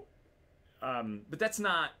so, but that's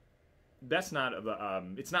not. It's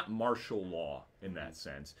not martial law in that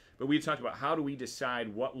sense. But we talked about how do we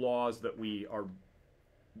decide what laws that we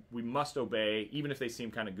must obey, even if they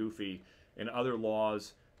seem kind of goofy, and other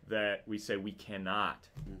laws that we say we cannot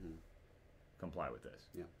comply with this.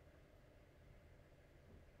 Yeah.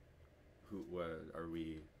 What are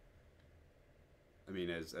we? I mean,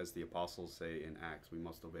 as the apostles say in Acts, we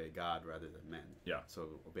must obey God rather than men. Yeah. So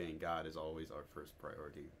obeying God is always our first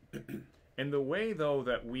priority. And the way, though,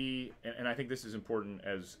 that we, and I think this is important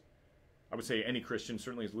as, I would say any Christian,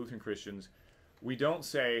 certainly as Lutheran Christians, we don't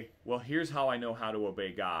say, well, here's how I know how to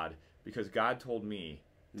obey God, because God told me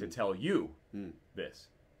to tell you this.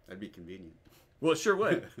 That'd be convenient. Well, it sure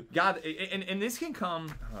would. God, and this can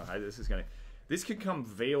come, this could come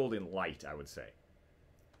veiled in light, I would say.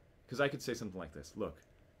 Because I could say something like this. Look,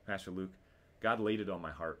 Pastor Luke, God laid it on my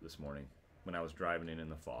heart this morning when I was driving in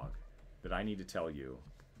the fog that I need to tell you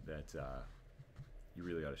that you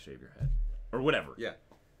really ought to shave your head. or whatever. Yeah.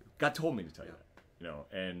 God told me to tell you that.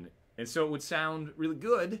 And so it would sound really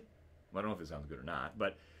good. Well, I don't know if it sounds good or not,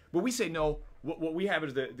 but we say no. What we have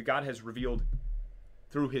is that God has revealed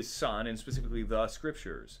through His Son, and specifically the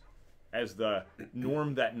Scriptures, as the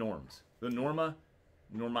norm that norms, the norma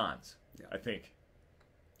normans. Yeah. I think.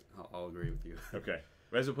 I'll agree with you. Okay,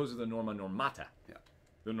 as opposed to the norma normata. Yeah.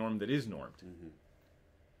 The norm that is normed. Mm-hmm.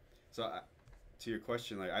 So, to your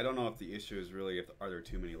question, like, I don't know if the issue is really are there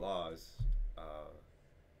too many laws.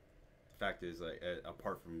 The fact is, like,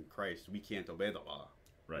 apart from Christ, we can't obey the law,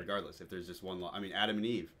 regardless. If there's just one law, I mean, Adam and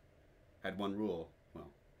Eve had one rule. Well,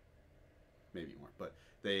 maybe more, but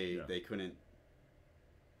they couldn't.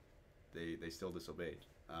 They still disobeyed.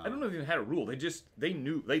 I don't know if they had a rule. They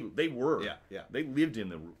knew they were. Yeah. They lived in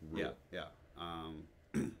the rule. Yeah.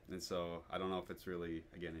 And so I don't know if it's really,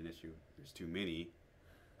 again, an issue. There's too many.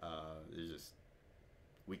 There's just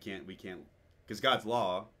we can't because God's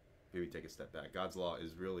law. Maybe take a step back. God's law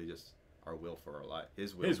is really just our will for our life.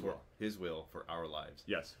 His will for our lives.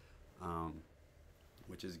 Yes.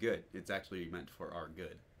 Which is good. It's actually meant for our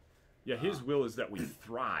good. Yeah. His will is that we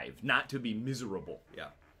thrive, not to be miserable.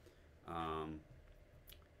 Yeah.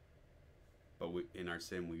 But in our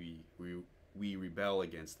sin, we rebel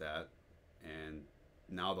against that, and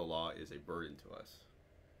now the law is a burden to us.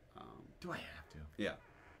 Do I have to? Yeah.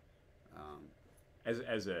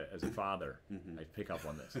 As a father, Mm-hmm. I pick up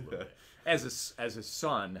on this a little bit. As a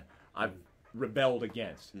son, I've rebelled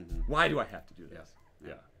against. Mm-hmm. Why do I have to do this?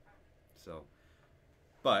 Yeah. So,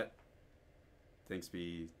 but thanks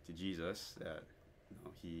be to Jesus that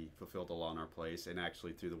He fulfilled the law in our place, and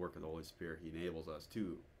actually through the work of the Holy Spirit, He enables us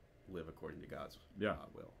to live according to God's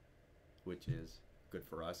will, which is good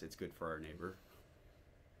for us. It's good for our neighbor.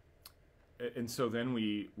 And so then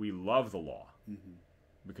we love the law Mm-hmm.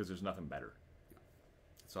 because there's nothing better.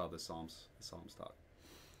 That's how the Psalms talk.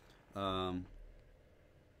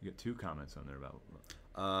 You got 2 comments on there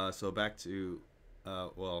about. So back to,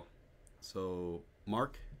 so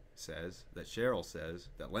Mark says that Cheryl says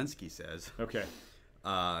that Lenski says. Okay.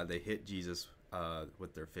 They hit Jesus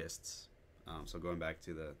with their fists. So going back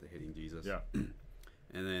to the hitting Jesus. Yeah.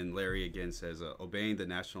 And then Larry again says, obeying the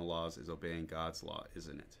national laws is obeying God's law,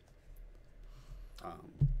 isn't it?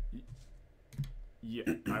 Yeah,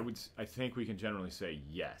 I think we can generally say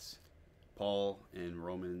yes. Paul in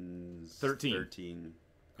Romans 13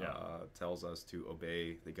 tells us to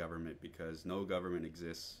obey the government because no government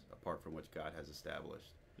exists apart from which God has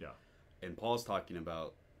established. Yeah. And Paul's talking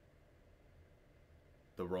about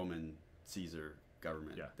the Roman Caesar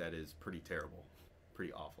government that is pretty terrible,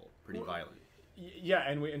 pretty awful, pretty violent. Yeah,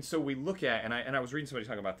 and so we look at, and I was reading somebody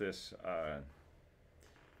talk about this.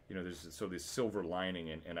 There's this silver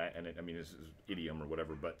lining, I mean, this is idiom or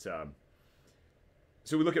whatever, but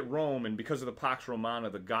so we look at Rome, and because of the Pax Romana,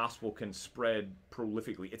 the gospel can spread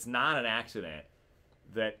prolifically. It's not an accident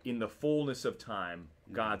that in the fullness of time,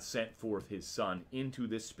 God sent forth His Son into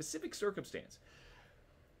this specific circumstance.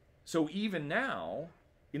 So even now,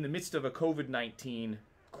 in the midst of a COVID-19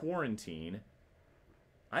 quarantine,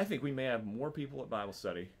 I think we may have more people at Bible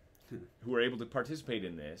study who are able to participate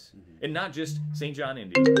in this, and not just St. John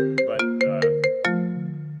Indy, but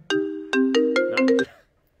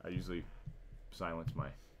I usually put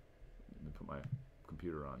my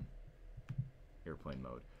computer on airplane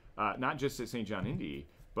mode. Not just at St. John Indy,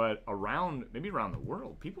 but maybe around the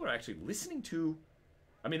world. People are actually listening to,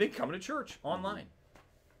 they come to church online,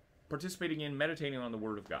 participating in, meditating on the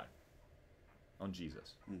Word of God, on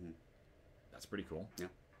Jesus. Mm-hmm. That's pretty cool. Yeah.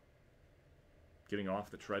 Getting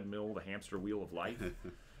off the treadmill, the hamster wheel of life.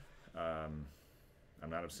 I'm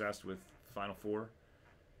not obsessed with Final Four.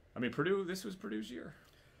 Purdue, this was Purdue's year.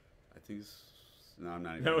 I think no, I'm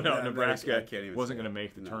not even. No, Nebraska I can't even wasn't going to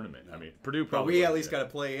make the tournament. No. Purdue probably. But we at least got to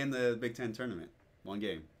play in the Big Ten tournament. One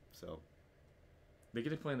game, so. They get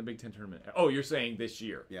to play in the Big Ten tournament. Oh, you're saying this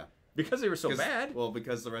year? Yeah. Because they were so bad? Well,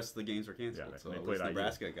 because the rest of the games were canceled. Yeah, so they at played least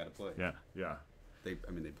Nebraska got to play. Yeah. They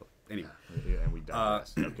play. Anyway. Yeah, and we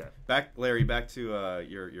digress. Okay. Back to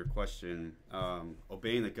your question.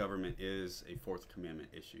 Obeying the government is a Fourth Commandment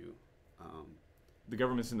issue. The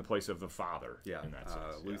government's in the place of the Father. Yeah. In that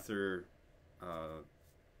sense. Luther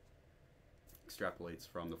extrapolates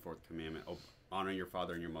from the Fourth Commandment. Honor your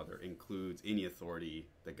father and your mother includes any authority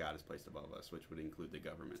that God has placed above us, which would include the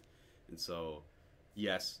government. And so,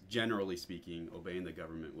 yes, generally speaking, obeying the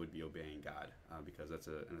government would be obeying God because that's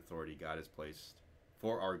an authority God has placed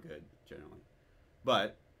for our good, generally.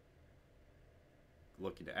 But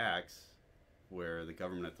looking to Acts, where the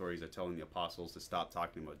government authorities are telling the apostles to stop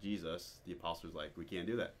talking about Jesus, the apostles are like, we can't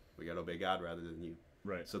do that. We got to obey God rather than you.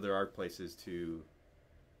 Right. So there are places to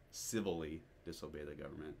civilly disobey the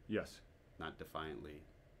government. Yes. not defiantly.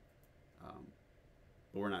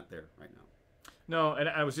 But we're not there right now. No, and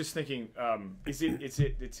I was just thinking, it's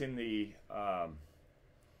in the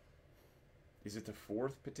is it the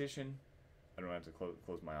fourth petition? I don't have to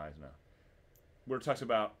close my eyes now. Where it talks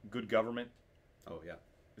about good government. Oh yeah.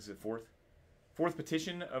 Is it fourth? Fourth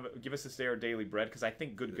petition of give us this day our daily bread, because I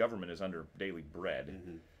think good government is under daily bread,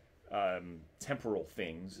 temporal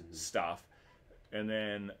things, stuff, and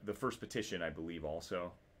then the first petition I believe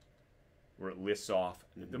also, where it lists off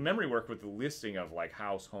the memory work with the listing of like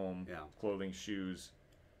house, home, clothing, shoes,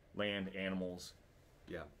 land, animals.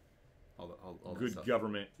 Yeah. All good stuff.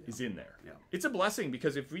 Government is in there. Yeah. It's a blessing,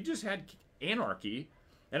 because if we just had anarchy,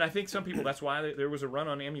 and I think some people, that's why there was a run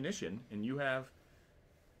on ammunition, and you have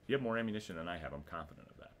more ammunition than I have. I'm confident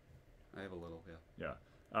of that. I have a little, yeah.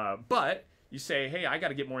 Yeah. But you say, hey, I got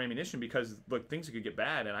to get more ammunition because, look, things could get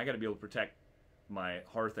bad, and I got to be able to protect my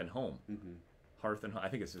hearth and home. Hearth and home. I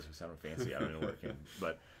think it's just sounding fancy. I don't know where it came from.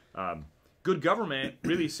 But good government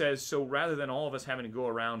really says, so rather than all of us having to go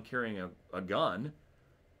around carrying a gun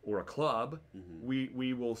or a club,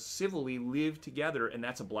 we will civilly live together, and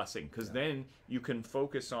that's a blessing, because then you can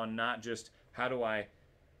focus on not just how do I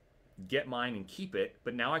get mine and keep it,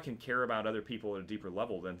 but now I can care about other people at a deeper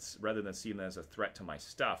level rather than seeing them as a threat to my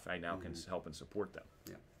stuff. I now can help and support them.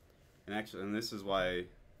 Yeah, and this is why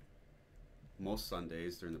most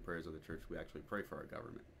Sundays during the prayers of the church we actually pray for our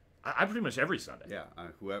government. I pretty much every Sunday. Yeah,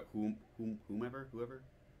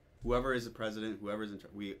 whoever is the president, whoever's in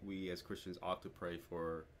charge, we as Christians ought to pray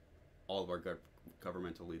for all of our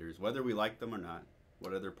governmental leaders, whether we like them or not,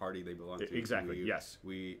 what other party they belong to. Exactly. Yes.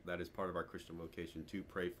 That is part of our Christian vocation, to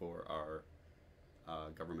pray for our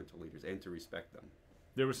governmental leaders and to respect them.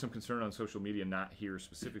 There was some concern on social media, not here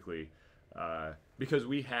specifically, because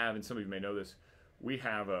we have, and some of you may know this, we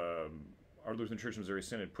have our Lutheran Church Missouri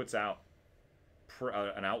Synod puts out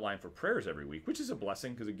an outline for prayers every week, which is a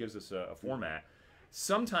blessing because it gives us a format.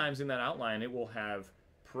 Sometimes in that outline, it will have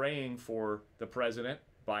praying for the president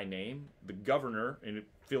by name, the governor, and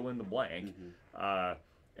fill in the blank.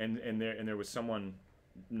 And there was someone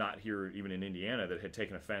not here, even in Indiana, that had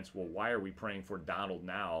taken offense. Well, why are we praying for Donald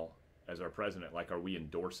now as our president? Like, are we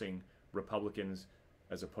endorsing Republicans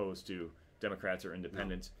as opposed to Democrats or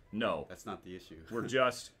Independents? No, that's not the issue. We're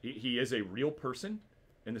just he is a real person,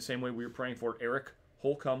 in the same way we were praying for Eric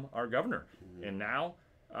Holcomb, our governor, and now.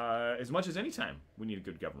 As much as any time we need a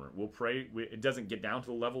good government. We'll pray. It doesn't get down to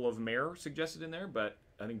the level of mayor suggested in there, but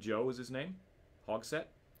I think Joe is his name. Hogsett.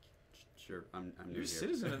 Sure, I'm new You're a here.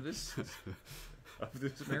 citizen of this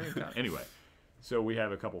Marion County. Anyway, so we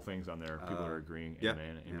have a couple things on there. People are agreeing.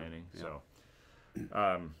 Amen. So,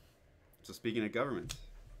 so speaking of government,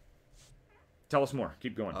 tell us more.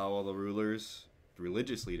 Keep going. Well, the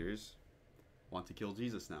religious leaders, want to kill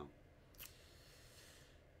Jesus now.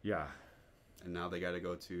 Yeah. And now they got to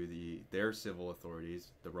go to their civil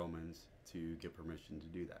authorities, the Romans, to get permission to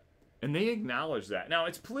do that. And they acknowledge that. Now,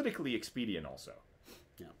 it's politically expedient also.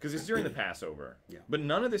 Yeah. Because it's during the Passover. Yeah. But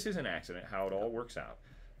none of this is an accident, how it all works out.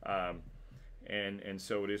 And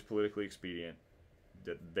so it is politically expedient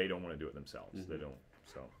that they don't want to do it themselves. They don't.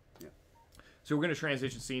 So. Yeah. So we're going to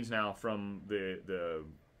transition scenes now from the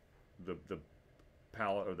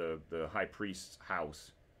palace, or the high priest's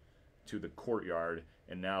house, to the courtyard,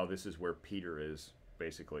 and now this is where Peter is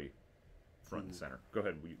basically front and center. Go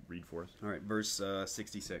ahead, read for us. All right, verse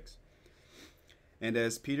 66. And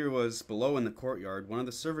as Peter was below in the courtyard, one of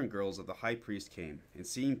the servant girls of the high priest came, and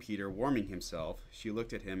seeing Peter warming himself, she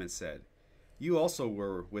looked at him and said, "You also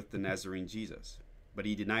were with the Nazarene Jesus." But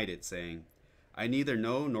he denied it, saying, "I neither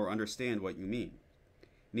know nor understand what you mean."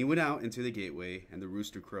 And he went out into the gateway, and the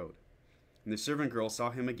rooster crowed. And the servant girl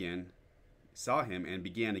saw him and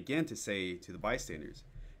began again to say to the bystanders,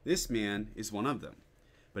 "This man is one of them."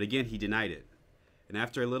 But again he denied it. And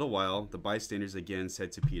after a little while the bystanders again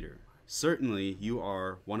said to Peter, "Certainly you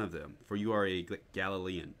are one of them, for you are a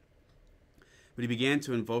Galilean." But he began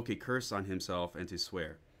to invoke a curse on himself and to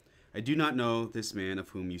swear, "I do not know this man of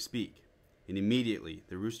whom you speak." And immediately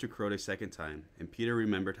the rooster crowed a second time, and Peter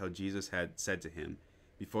remembered how Jesus had said to him,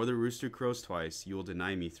 "Before the rooster crows twice, you will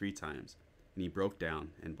deny me 3 times." And he broke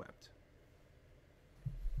down and wept.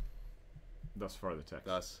 Thus far the text.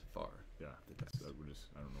 Thus far. Yeah. The text. I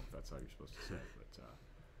don't know if that's how you're supposed to say it, but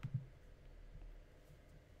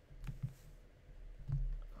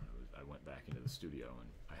I went back into the studio and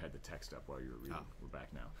I had the text up while you were reading. Oh. We're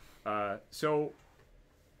back now. So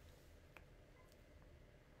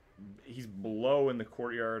he's below in the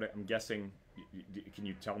courtyard. I'm guessing. Can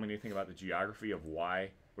you tell me anything about the geography of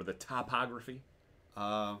why, or the topography?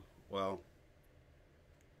 Well,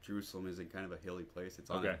 Jerusalem is in kind of a hilly place. It's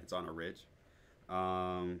on a ridge.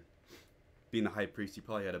 being the high priest, he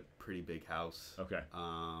probably had a pretty big house. Okay.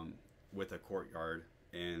 With a courtyard,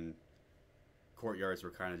 and courtyards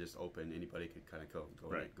were kind of just open. Anybody could kind of go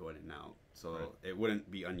in and out. So it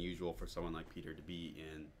wouldn't be unusual for someone like Peter to be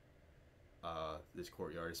in this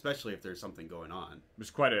courtyard, especially if there's something going on.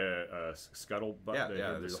 There's quite a scuttlebutt.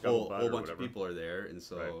 Yeah. There's a whole bunch of people are there, and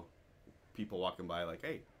so people walking by like,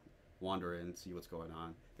 hey, wander in, see what's going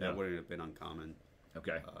on. That wouldn't have been uncommon.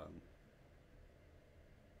 Okay.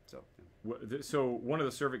 So one of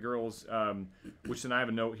the servant girls, which then I have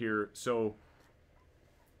a note here. So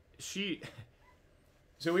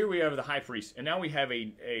here we have the high priest, and now we have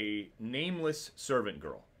a nameless servant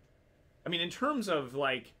girl. I mean, in terms of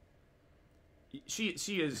like, she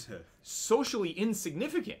is socially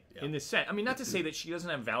insignificant in this sense. I mean, not to say that she doesn't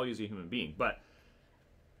have value as a human being, but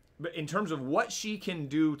in terms of what she can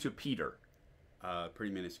do to Peter,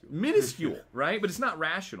 pretty minuscule. Minuscule, right? But it's not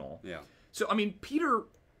rational. Yeah. So I mean, Peter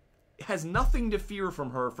has nothing to fear from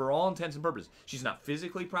her for all intents and purposes. She's not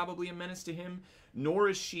physically probably a menace to him, nor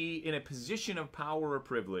is she in a position of power or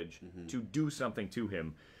privilege to do something to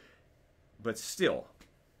him. But still,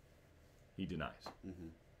 he denies.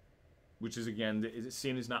 Which is, again,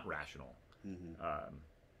 sin is not rational.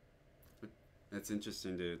 It's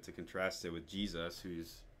interesting to contrast it with Jesus,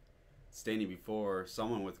 who's standing before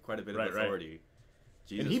someone with quite a bit of authority. Right.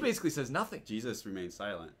 Jesus, and he basically says nothing. Jesus remains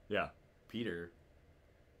silent. Yeah. Peter...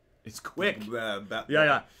 It's quick.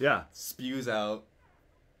 Yeah. Spews out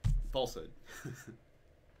falsehood.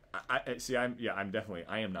 I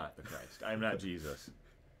am not the Christ. I am not Jesus.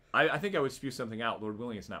 I think I would spew something out. Lord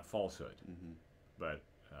willing, it's not falsehood. But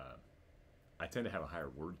I tend to have a higher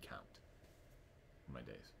word count in my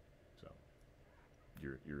days. So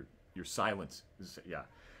your silence is,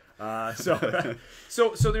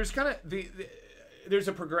 so there's kind of there's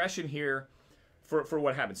a progression here for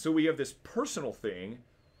what happens. So we have this personal thing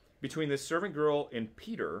between this servant girl and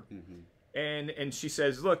Peter, and she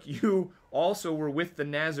says, look, you also were with the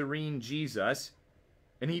Nazarene Jesus,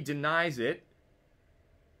 and he denies it.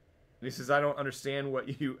 And he says, I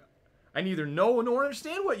neither know nor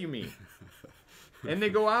understand what you mean. And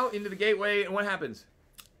they go out into the gateway, and what happens?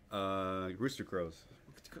 Rooster crows.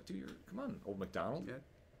 Come on, old MacDonald. Yeah.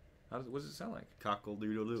 What does it sound like?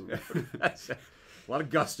 Cockle-doodle-doo. A lot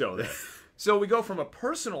of gusto there. So we go from a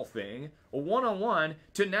personal thing, a one-on-one,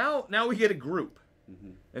 to now we get a group.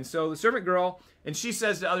 And so the servant girl, and she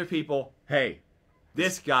says to other people, hey,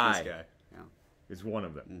 this guy is one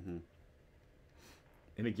of them.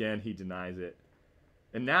 And again, he denies it.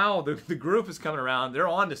 And now the group is coming around. They're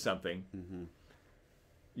on to something.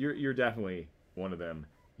 You're definitely one of them.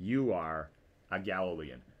 You are a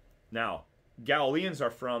Galilean. Now, Galileans are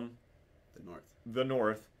from the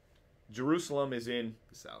north. Jerusalem is in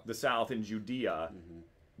the south in Judea.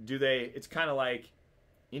 It's kind of like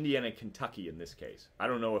Indiana and Kentucky in this case. I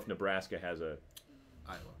don't know if Nebraska has a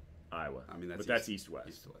Iowa. I mean, that's east-west.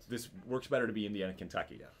 East-west. This works better to be Indiana,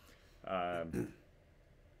 Kentucky.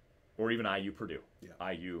 Or even IU Purdue.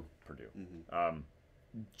 IU Purdue.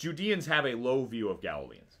 Judeans have a low view of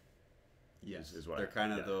Galileans. Yes, is what they're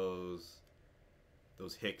kind of those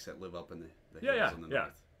hicks that live up in the hills in the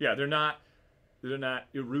north. Yeah, they're not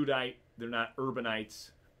erudite, they're not urbanites,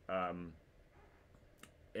 and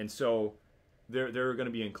so they're going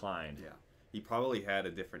to be inclined. Yeah, he probably had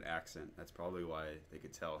a different accent. That's probably why they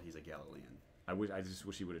could tell he's a Galilean. I just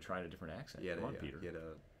wish he would have tried a different accent. Come on, Peter.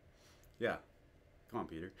 Come on,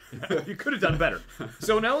 Peter. You could have done better.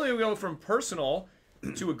 So not only do we go from personal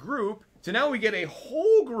to a group, to now we get a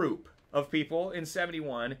whole group of people in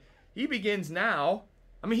 71. He begins now.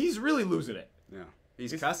 I mean, he's really losing it. Yeah,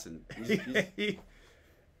 he's cussing. He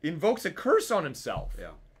invokes a curse on himself.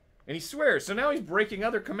 Yeah. And he swears. So now he's breaking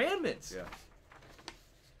other commandments. Yeah.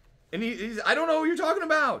 And he's, I don't know what you're talking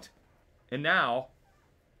about. And now,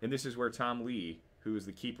 and this is where Tom Lee, who is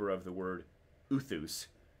the keeper of the word uthus,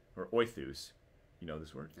 or oithus, you know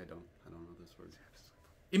this word? I don't know this word.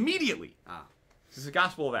 Immediately. This is a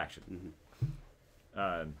gospel of action.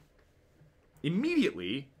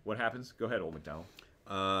 Immediately, what happens? Go ahead, old McDonald.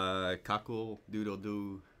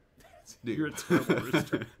 Cockle-doodle-doo. You're a terrible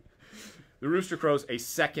rooster. The rooster crows a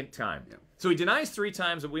second time. Yeah. So he denies 3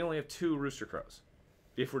 times, but we only have 2 rooster crows.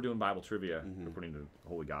 If we're doing Bible trivia, according to the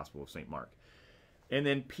Holy Gospel of St. Mark. And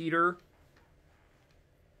then Peter,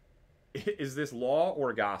 is this law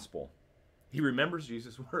or gospel? He remembers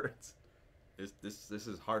Jesus' words. This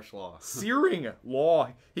is harsh law. Searing law.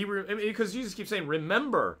 Because Jesus keeps saying,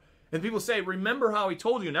 remember. And people say, remember how he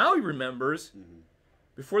told you. Now he remembers.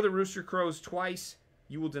 Before the rooster crows twice,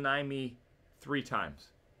 you will deny me 3 times.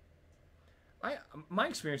 My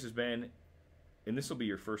experience has been, and this will be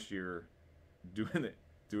your first year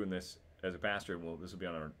doing this as a pastor. Well, this will be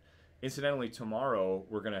on our. Incidentally, tomorrow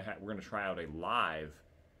we're gonna try out a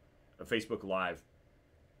Facebook Live,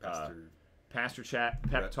 pastor chat,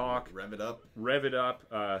 pep talk, rev it up. Rev it up.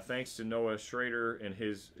 Thanks to Noah Schrader and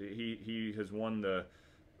he has won the.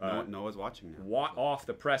 Noah's watching now. Off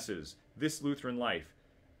the presses. This Lutheran Life.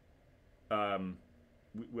 Then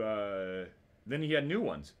he had new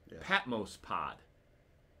ones. Yeah. Patmos Pod.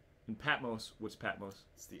 And Patmos, what's Patmos?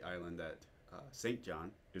 It's the island that St.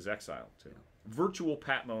 John is exiled to. Yeah. Virtual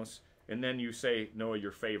Patmos, and then you say, Noah,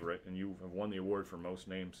 your favorite, and you have won the award for most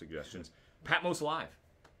name suggestions. Patmos Live.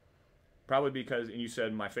 Probably because, and you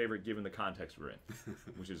said my favorite given the context we're in,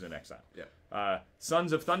 which is in exile. Yeah.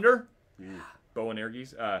 Sons of Thunder.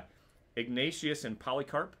 Boanerges. Ignatius and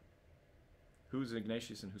Polycarp. Who's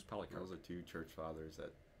Ignatius and who's Polycarp? Those are two church fathers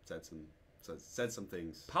that said some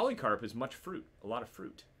things. Polycarp is much fruit, a lot of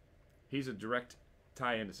fruit. He's a direct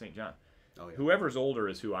tie into St. John. Oh, yeah. Whoever's older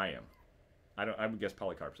is who I am. I would guess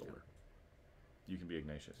Polycarp's older. You can be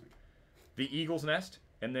Ignatius. The Eagle's Nest,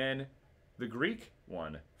 and then the Greek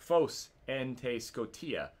one, Phos Ente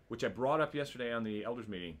Scotia, which I brought up yesterday on the elders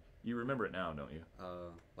meeting. You remember it now, don't you?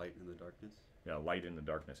 Light in the darkness. Yeah, light in the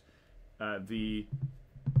darkness. The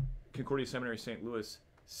Concordia Seminary St. Louis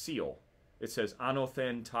seal. It says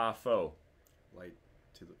Anothen Ta Pho. Light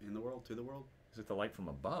in the world, to the world. Is it the light from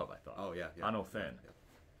above? I thought. Oh yeah. Anothen.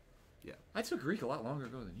 Yeah. I took Greek a lot longer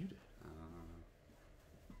ago than you did.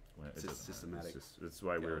 It's systematic. That's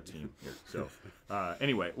why we're a team here. So,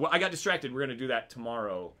 anyway, well, I got distracted. We're going to do that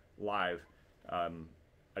tomorrow live. I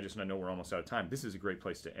know we're almost out of time. This is a great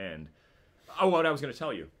place to end. Oh, what I was going to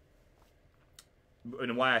tell you,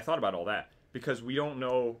 and why I thought about all that, because we don't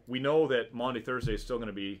know. We know that Maundy Thursday is still going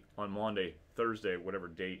to be on Maundy Thursday, whatever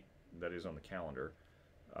date that is on the calendar,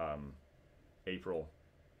 April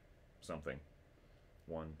something,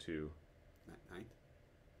 1, 2,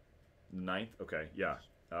 9th. Okay, yeah.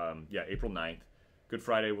 April 9th. Good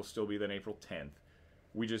Friday will still be then April 10th.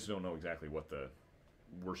 We just don't know exactly what the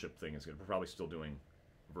worship thing is going to be. We're probably still doing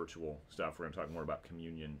virtual stuff. We're going to talk more about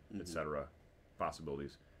communion, etc.,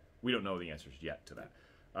 possibilities. We don't know the answers yet to that.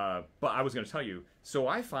 But I was going to tell you, so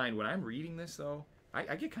I find when I'm reading this, though,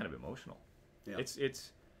 I get kind of emotional. Yeah.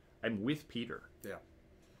 I'm with Peter. Yeah.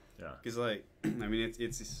 Yeah. Because,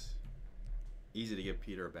 it's easy to give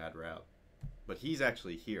Peter a bad rap, but he's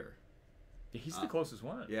actually here. He's the closest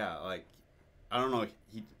one. Yeah, I don't know.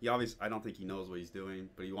 He obviously, I don't think he knows what he's doing,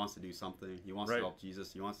 but he wants to do something. He wants to help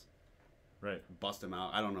Jesus. He wants to bust him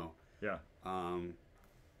out. I don't know. Yeah.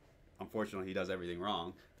 Unfortunately, he does everything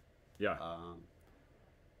wrong. Yeah.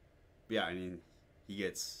 Yeah, he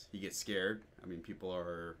gets scared. People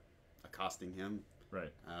are accosting him.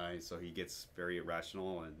 Right. So he gets very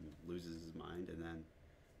irrational and loses his mind, and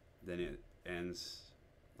then it ends.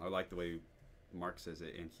 I like the way Mark says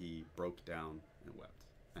it, and he broke down and wept,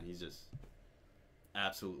 and he's just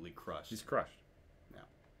absolutely crushed. He's crushed. Yeah.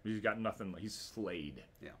 He's got nothing. He's slayed.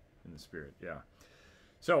 Yeah. In the spirit. Yeah.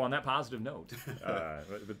 So on that positive note,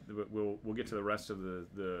 we'll get to the rest of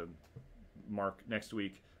the Mark next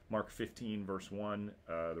week. Mark 15 verse 1,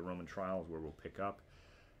 the Roman trials, where we'll pick up.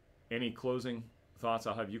 Any closing thoughts?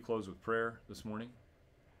 I'll have you close with prayer this morning.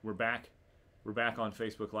 We're back on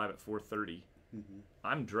Facebook Live at 4:30.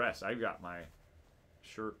 I'm dressed. I've got my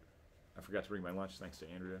shirt. I forgot to bring my lunch, thanks to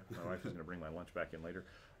Andrea. My wife is going to bring my lunch back in later.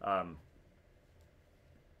 4:30.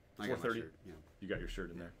 Yeah. You got your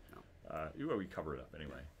shirt in there. No. We cover it up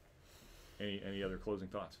anyway. Any other closing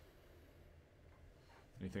thoughts?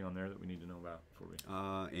 Anything on there that we need to know about before we?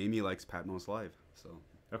 Amy likes Patmos Live, so.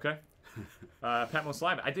 Okay. Patmos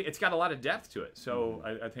Live. I think it's got a lot of depth to it. So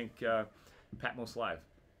I think Patmos Live.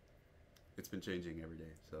 It's been changing every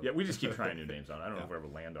day. So. Yeah, we just keep trying new names on it. I don't know if we ever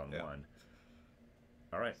land on one.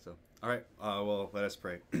 All right. All right. Well, let us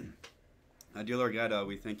pray. Dear Lord God,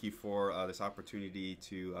 we thank you for this opportunity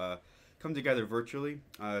to come together virtually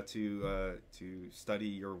to study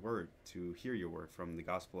your word, to hear your word from the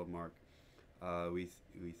Gospel of Mark. We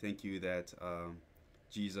thank you that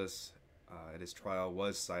Jesus at his trial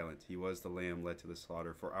was silent. He was the lamb led to the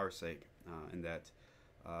slaughter for our sake, and that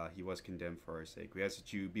he was condemned for our sake. We ask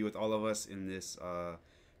that you be with all of us in this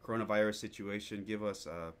coronavirus situation. Give us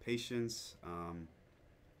patience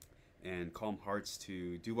and calm hearts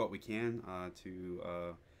to do what we can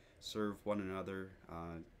to serve one another,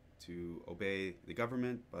 to obey the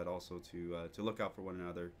government, but also to look out for one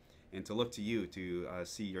another, and to look to you to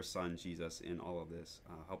see your Son Jesus in all of this.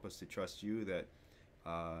 Help us to trust you that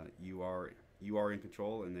you are in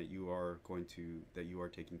control, and that you are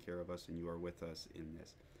taking care of us, and you are with us in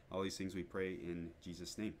this. All these things we pray in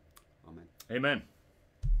Jesus' name. Amen. Amen.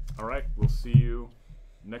 All right, we'll see you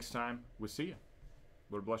next time. We'll see you.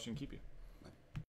 Lord bless you and keep you.